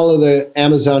of all of the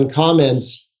Amazon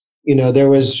comments, there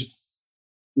was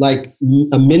like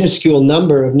a minuscule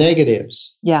number of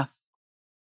negatives. Yeah.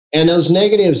 And those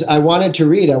negatives I wanted to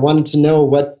read. I wanted to know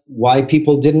why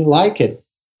people didn't like it.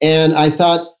 And I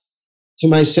thought to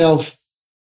myself,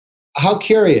 how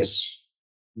curious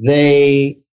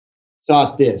they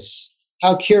thought this.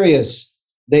 How curious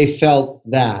they felt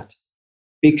that.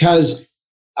 Because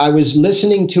I was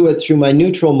listening to it through my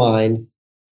neutral mind,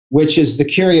 which is the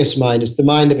curious mind. It's the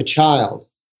mind of a child.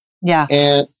 Yeah.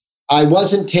 And I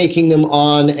wasn't taking them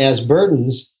on as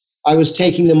burdens. I was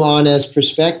taking them on as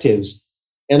perspectives.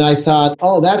 And I thought,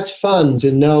 oh, that's fun to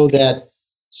know that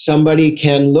somebody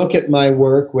can look at my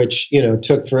work, which,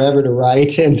 took forever to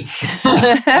write. And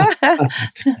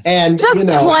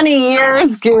just 20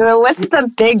 years, Guru. What's the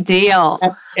big deal?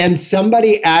 And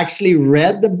somebody actually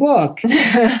read the book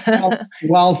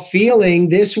while feeling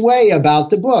this way about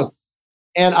the book.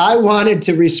 And I wanted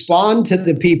to respond to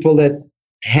the people that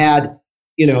had,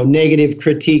 negative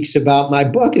critiques about my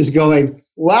book is going,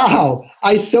 wow,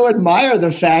 I so admire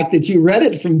the fact that you read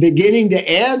it from beginning to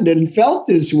end and felt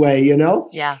this way,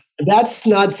 Yeah. That's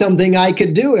not something I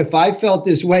could do. If I felt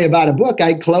this way about a book,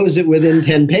 I'd close it within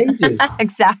 10 pages.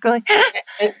 Exactly.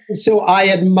 And so I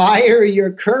admire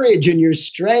your courage and your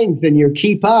strength and your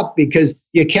keep up, because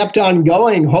you kept on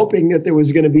going, hoping that there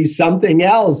was going to be something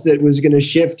else that was going to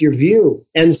shift your view.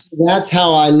 And so that's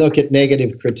how I look at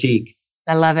negative critique.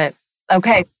 I love it.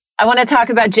 Okay. I want to talk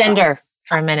about gender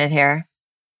for a minute here.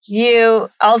 You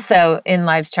also, in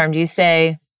Lives Charmed, you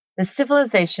say, the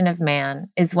civilization of man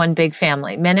is one big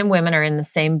family. Men and women are in the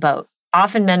same boat.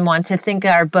 Often men want to think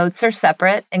our boats are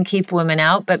separate and keep women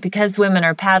out, but because women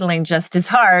are paddling just as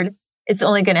hard, it's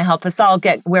only going to help us all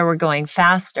get where we're going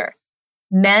faster.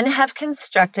 Men have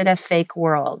constructed a fake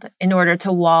world in order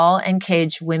to wall and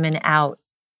cage women out.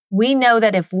 We know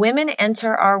that if women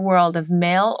enter our world of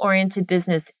male-oriented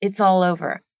business, it's all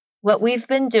over. What we've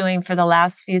been doing for the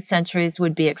last few centuries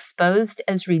would be exposed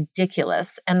as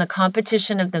ridiculous, and the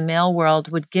competition of the male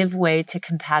world would give way to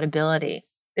compatibility.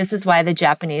 This is why the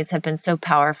Japanese have been so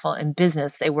powerful in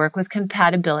business. They work with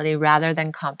compatibility rather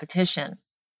than competition.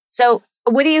 So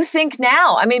what do you think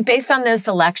now? I mean, based on this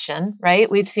election, right?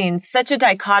 We've seen such a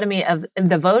dichotomy of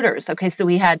the voters. Okay, so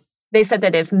they said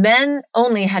that if men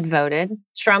only had voted,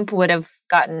 Trump would have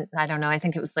gotten, I don't know, I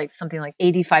think it was like something like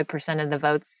 85% of the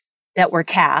votes that were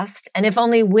cast. And if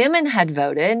only women had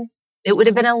voted, it would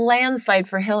have been a landslide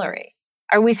for Hillary.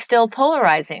 Are we still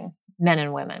polarizing men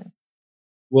and women?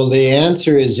 Well, the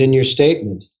answer is in your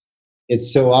statement.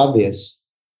 It's so obvious.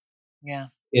 Yeah.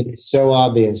 It's so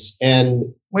obvious.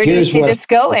 And where do you see this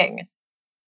going?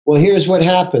 Well, here's what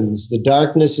happens. The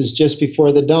darkness is just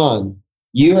before the dawn.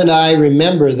 You and I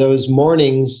remember those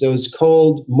mornings, those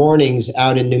cold mornings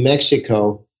out in New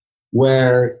Mexico,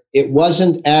 where it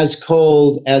wasn't as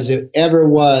cold as it ever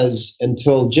was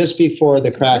until just before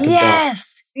the crack of dawn.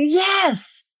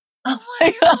 Yes. Oh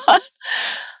my God.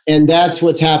 And that's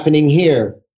what's happening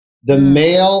here. The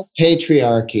male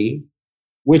patriarchy,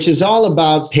 which is all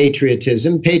about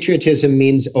patriotism. Patriotism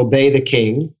means obey the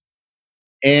king.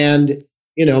 And,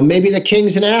 maybe the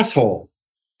king's an asshole.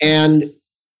 And,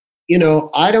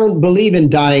 I don't believe in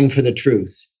dying for the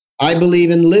truth. I believe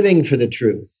in living for the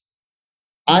truth.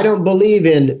 I don't believe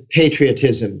in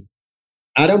patriotism.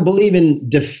 I don't believe in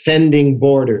defending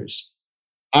borders.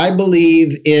 I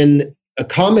believe in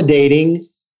accommodating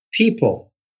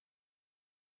people.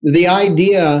 The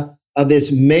idea of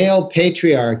this male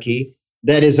patriarchy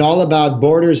that is all about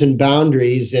borders and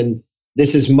boundaries, and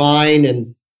this is mine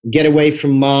and get away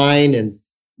from mine, and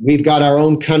we've got our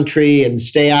own country and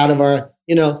stay out of our,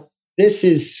 this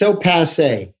is so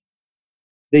passé.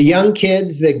 The young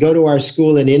kids that go to our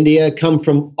school in India come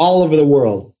from all over the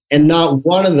world, and not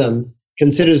one of them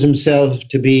considers themselves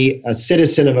to be a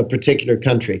citizen of a particular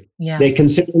country. Yeah. They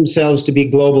consider themselves to be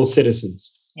global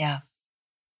citizens. Yeah.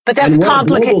 But that's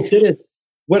complicated.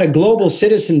 What a global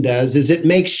citizen does is it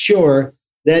makes sure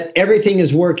that everything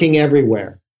is working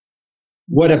everywhere.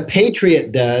 What a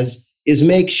patriot does is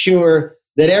make sure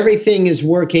that everything is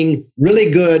working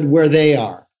really good where they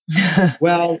are.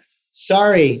 Well,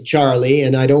 sorry, Charlie,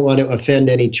 and I don't want to offend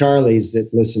any Charlies that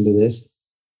listen to this,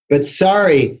 but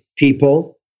sorry,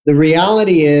 people. The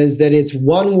reality is that it's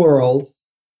one world,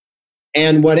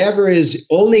 and whatever is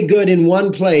only good in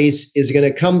one place is going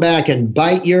to come back and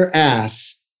bite your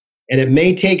ass. And it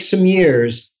may take some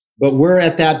years, but we're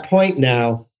at that point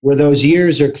now where those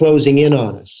years are closing in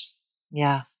on us.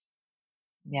 Yeah.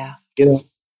 Yeah. You know,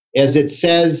 as it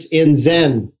says in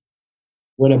Zen,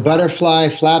 when a butterfly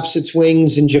flaps its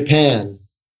wings in Japan,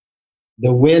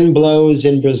 the wind blows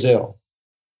in Brazil.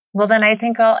 Well, then I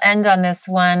think I'll end on this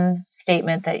one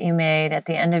statement that you made at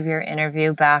the end of your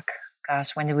interview back,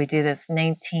 gosh, when did we do this?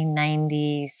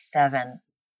 1997.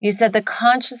 You said the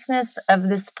consciousness of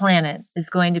this planet is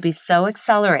going to be so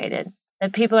accelerated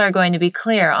that people are going to be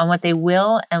clear on what they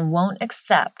will and won't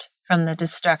accept from the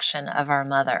destruction of our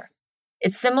mother.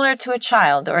 It's similar to a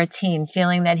child or a teen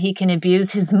feeling that he can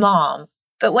abuse his mom.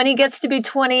 But when he gets to be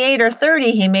 28 or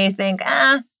 30, he may think,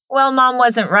 well, mom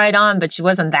wasn't right on, but she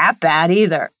wasn't that bad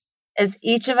either. As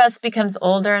each of us becomes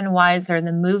older and wiser,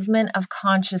 the movement of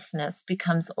consciousness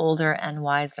becomes older and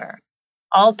wiser.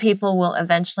 All people will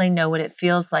eventually know what it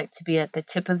feels like to be at the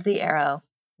tip of the arrow,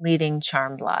 leading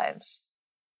charmed lives.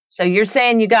 So you're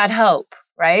saying you got hope,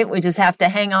 right? We just have to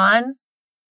hang on?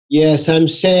 Yes, I'm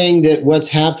saying that what's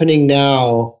happening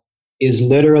now is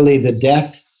literally the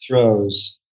death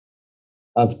throes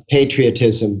of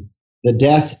patriotism, the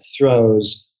death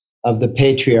throes of the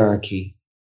patriarchy.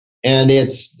 And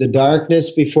it's the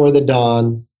darkness before the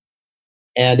dawn,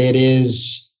 and it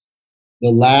is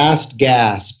the last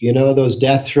gasp. You know those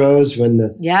death throes when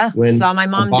saw my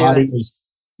mom do it.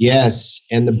 Yes,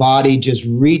 and the body just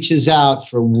reaches out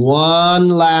for one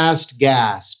last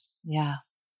gasp. Yeah.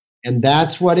 And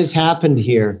that's what has happened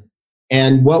here.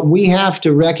 And what we have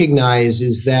to recognize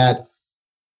is that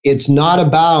it's not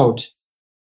about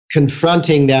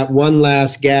confronting that one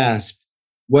last gasp.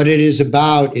 What it is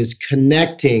about is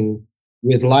connecting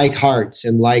with like hearts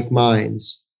and like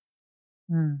minds.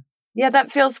 Yeah,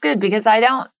 that feels good because I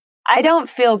don't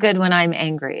feel good when I'm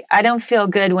angry. I don't feel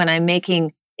good when I'm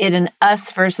making it an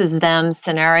us versus them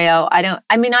scenario. I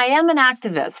am an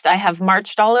activist. I have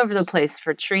marched all over the place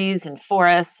for trees and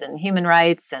forests and human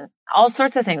rights and all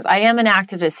sorts of things. I am an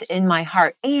activist in my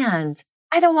heart, and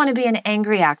I don't want to be an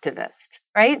angry activist,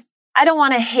 right? I don't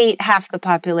want to hate half the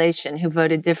population who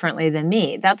voted differently than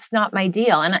me. That's not my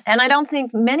deal. And I don't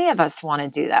think many of us want to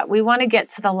do that. We want to get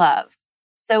to the love.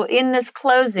 So in this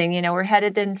closing, we're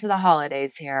headed into the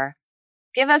holidays here.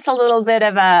 Give us a little bit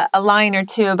of a line or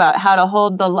two about how to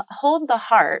hold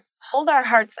our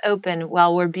hearts open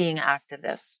while we're being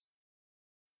activists.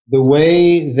 The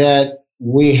way that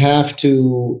we have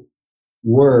to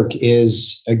work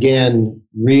is, again,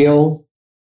 real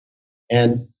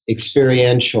and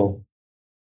experiential.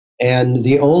 And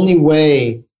the only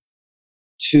way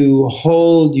to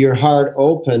hold your heart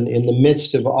open in the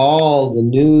midst of all the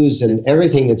news and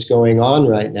everything that's going on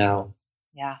right now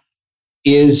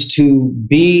is to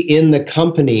be in the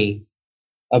company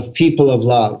of people of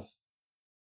love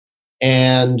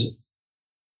and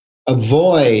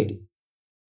avoid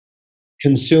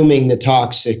consuming the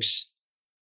toxics.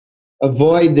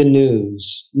 Avoid the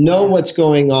news. Know what's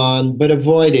going on, but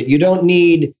avoid it. You don't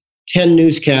need 10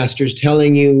 newscasters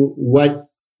telling you what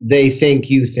they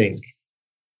think you think.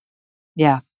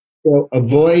 Yeah. So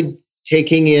avoid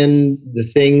taking in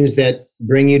the things that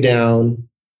bring you down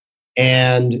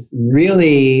and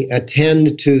really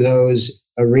attend to those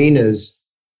arenas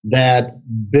that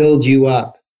build you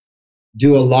up.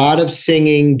 Do a lot of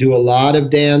singing, do a lot of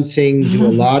dancing, do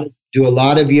a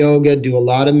lot of yoga, do a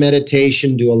lot of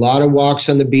meditation, do a lot of walks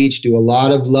on the beach, do a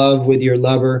lot of love with your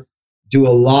lover, do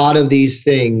a lot of these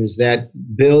things that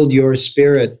build your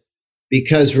spirit.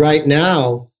 Because right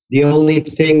now, the only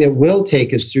thing that will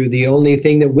take us through, the only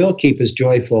thing that will keep us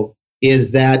joyful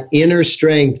is that inner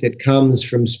strength that comes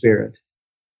from spirit.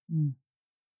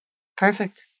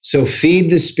 Perfect. So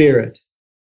feed the spirit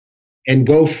and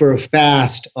go for a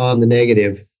fast on the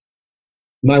negative.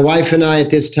 My wife and I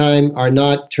at this time are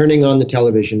not turning on the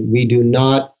television. We do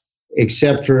not,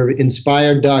 except for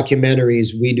inspired documentaries,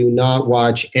 we do not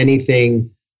watch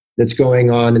anything that's going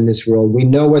on in this world. We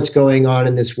know what's going on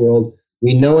in this world.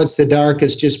 We know it's the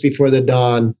darkest just before the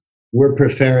dawn. We're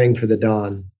preparing for the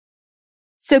dawn.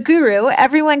 So Guru,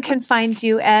 everyone can find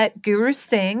you at Guru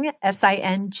Singh,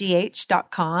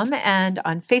 SINGH.com, and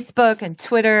on Facebook and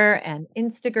Twitter and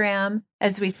Instagram,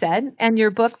 as we said. And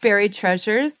your book, Buried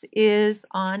Treasures, is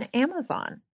on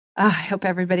Amazon. I hope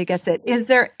everybody gets it. Is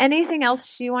there anything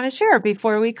else you want to share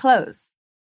before we close?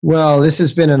 Well, this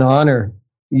has been an honor.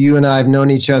 You and I have known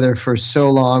each other for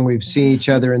so long. We've seen each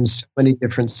other in so many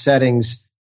different settings.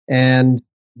 And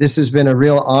this has been a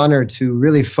real honor to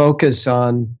really focus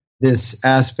on this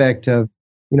aspect of,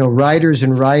 writers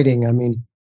and writing. I mean,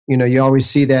 you always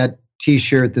see that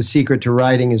T-shirt, the secret to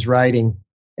writing is writing.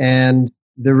 And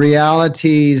the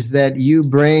realities that you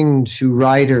bring to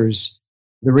writers,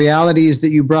 the realities that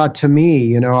you brought to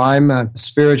me, I'm a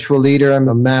spiritual leader, I'm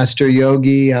a master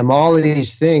yogi, I'm all of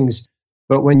these things.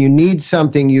 But when you need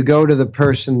something, you go to the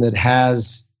person that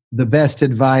has the best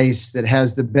advice, that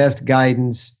has the best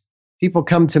guidance. People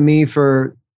come to me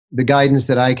for the guidance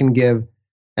that I can give.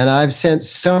 And I've sent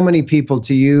so many people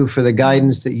to you for the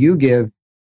guidance that you give,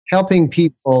 helping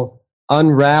people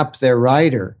unwrap their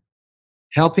writer,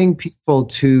 helping people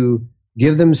to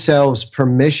give themselves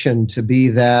permission to be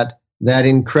that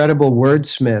incredible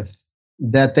wordsmith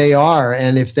that they are.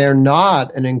 And if they're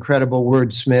not an incredible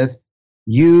wordsmith,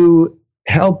 you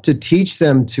help to teach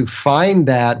them to find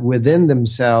that within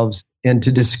themselves and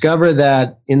to discover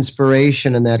that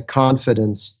inspiration and that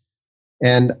confidence.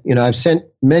 And, I've sent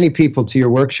many people to your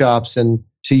workshops and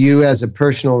to you as a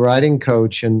personal writing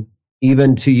coach and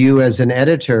even to you as an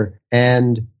editor.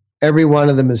 And every one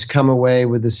of them has come away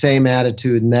with the same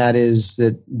attitude, and that is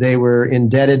that they were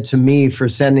indebted to me for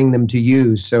sending them to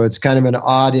you. So it's kind of an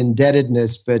odd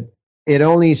indebtedness, but it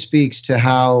only speaks to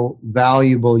how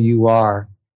valuable you are.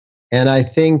 And I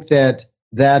think that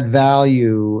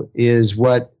value is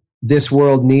what this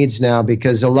world needs now,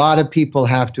 because a lot of people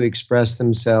have to express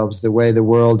themselves the way the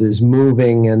world is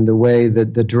moving and the way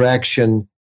that the direction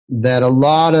that a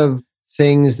lot of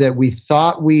things that we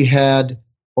thought we had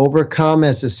overcome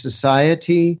as a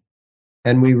society,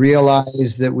 and we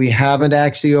realize that we haven't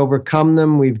actually overcome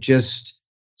them. We've just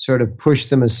sort of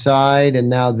pushed them aside, and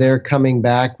now they're coming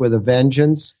back with a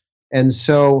vengeance. And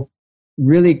so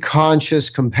really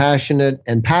conscious, compassionate,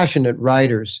 and passionate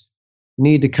writers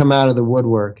need to come out of the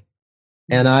woodwork.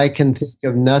 And I can think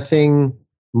of nothing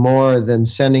more than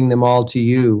sending them all to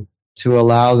you to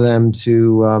allow them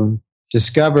to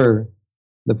discover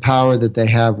the power that they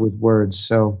have with words.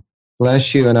 So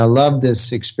bless you. And I love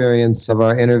this experience of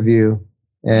our interview.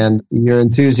 And your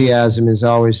enthusiasm is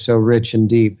always so rich and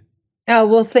deep. Oh,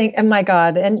 well, oh my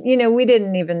God. And, we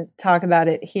didn't even talk about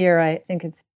it here. I think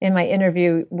it's in my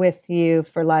interview with you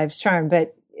for Live's Charm,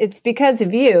 but it's because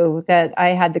of you that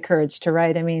I had the courage to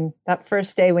write. I mean, that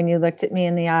first day when you looked at me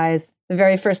in the eyes, the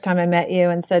very first time I met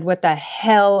you and said, "What the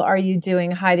hell are you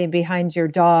doing hiding behind your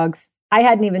dogs?" I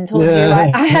hadn't even told you.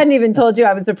 I hadn't even told you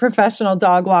I was a professional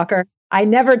dog walker. I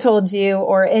never told you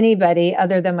or anybody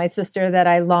other than my sister that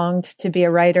I longed to be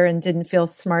a writer and didn't feel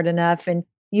smart enough. And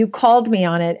you called me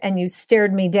on it and you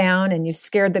stared me down and you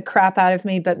scared the crap out of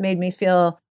me, but made me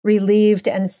feel relieved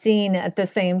and seen at the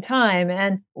same time.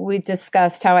 And we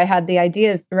discussed how I had the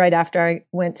ideas right after I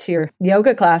went to your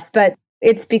yoga class. But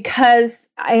it's because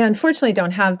I unfortunately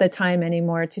don't have the time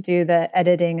anymore to do the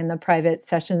editing and the private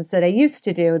sessions that I used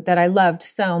to do that I loved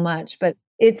so much. But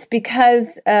it's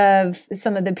because of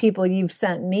some of the people you've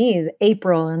sent me,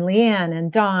 April and Leanne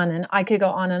and Dawn, and I could go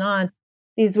on and on.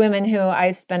 These women who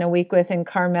I spent a week with in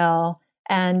Carmel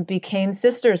and became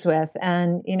sisters with.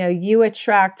 And, you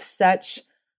attract such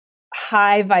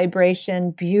high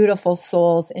vibration, beautiful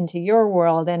souls into your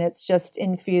world. And it's just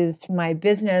infused my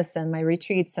business and my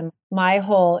retreats and my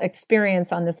whole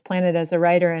experience on this planet as a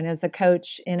writer and as a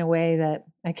coach in a way that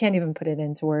I can't even put it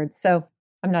into words. So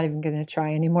I'm not even going to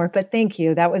try anymore, but thank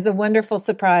you. That was a wonderful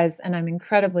surprise. And I'm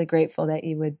incredibly grateful that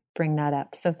you would bring that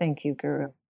up. So thank you, Guru.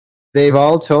 They've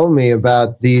all told me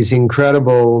about these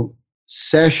incredible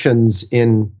sessions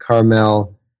in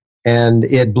Carmel, and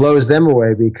it blows them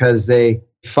away because they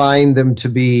find them to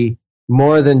be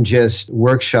more than just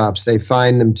workshops. They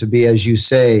find them to be, as you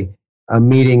say, a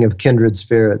meeting of kindred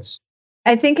spirits.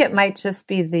 I think it might just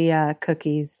be the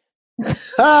cookies.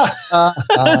 Yeah.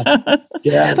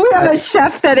 We have a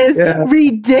chef that is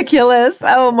ridiculous.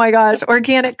 Oh my gosh.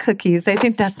 Organic cookies. I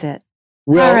think that's it.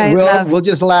 We'll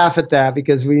just laugh at that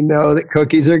because we know that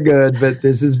cookies are good, but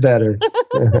this is better.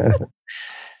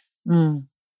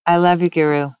 I love you,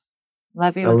 Guru.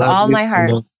 Love you with all my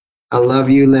heart. I love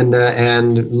you, Linda,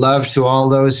 and love to all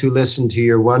those who listen to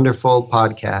your wonderful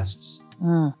podcasts.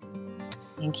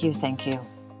 Thank you. Thank you.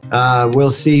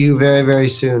 We'll see you very, very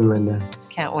soon, Linda.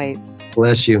 Can't wait.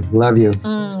 Bless you. Love you.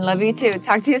 Love you too.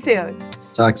 Talk to you soon.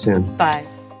 Talk soon. Bye.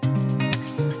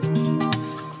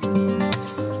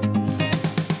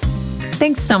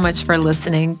 Thanks so much for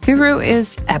listening. Guru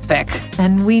is epic,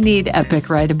 and we need epic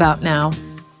right about now.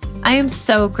 I am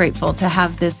so grateful to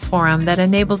have this forum that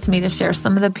enables me to share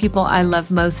some of the people I love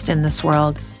most in this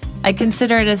world. I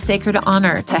consider it a sacred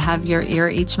honor to have your ear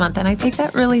each month, and I take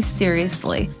that really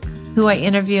seriously. Who I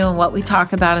interview and what we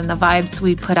talk about and the vibes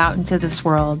we put out into this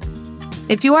world.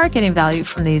 If you are getting value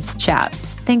from these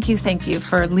chats, thank you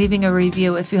for leaving a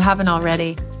review if you haven't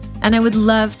already. And I would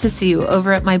love to see you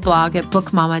over at my blog at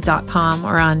bookmama.com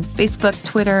or on Facebook,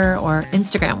 Twitter, or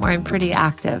Instagram, where I'm pretty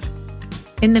active.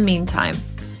 In the meantime,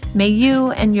 may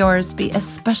you and yours be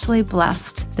especially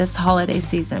blessed this holiday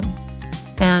season.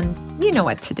 And you know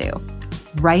what to do.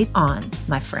 Right on,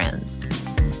 my friends.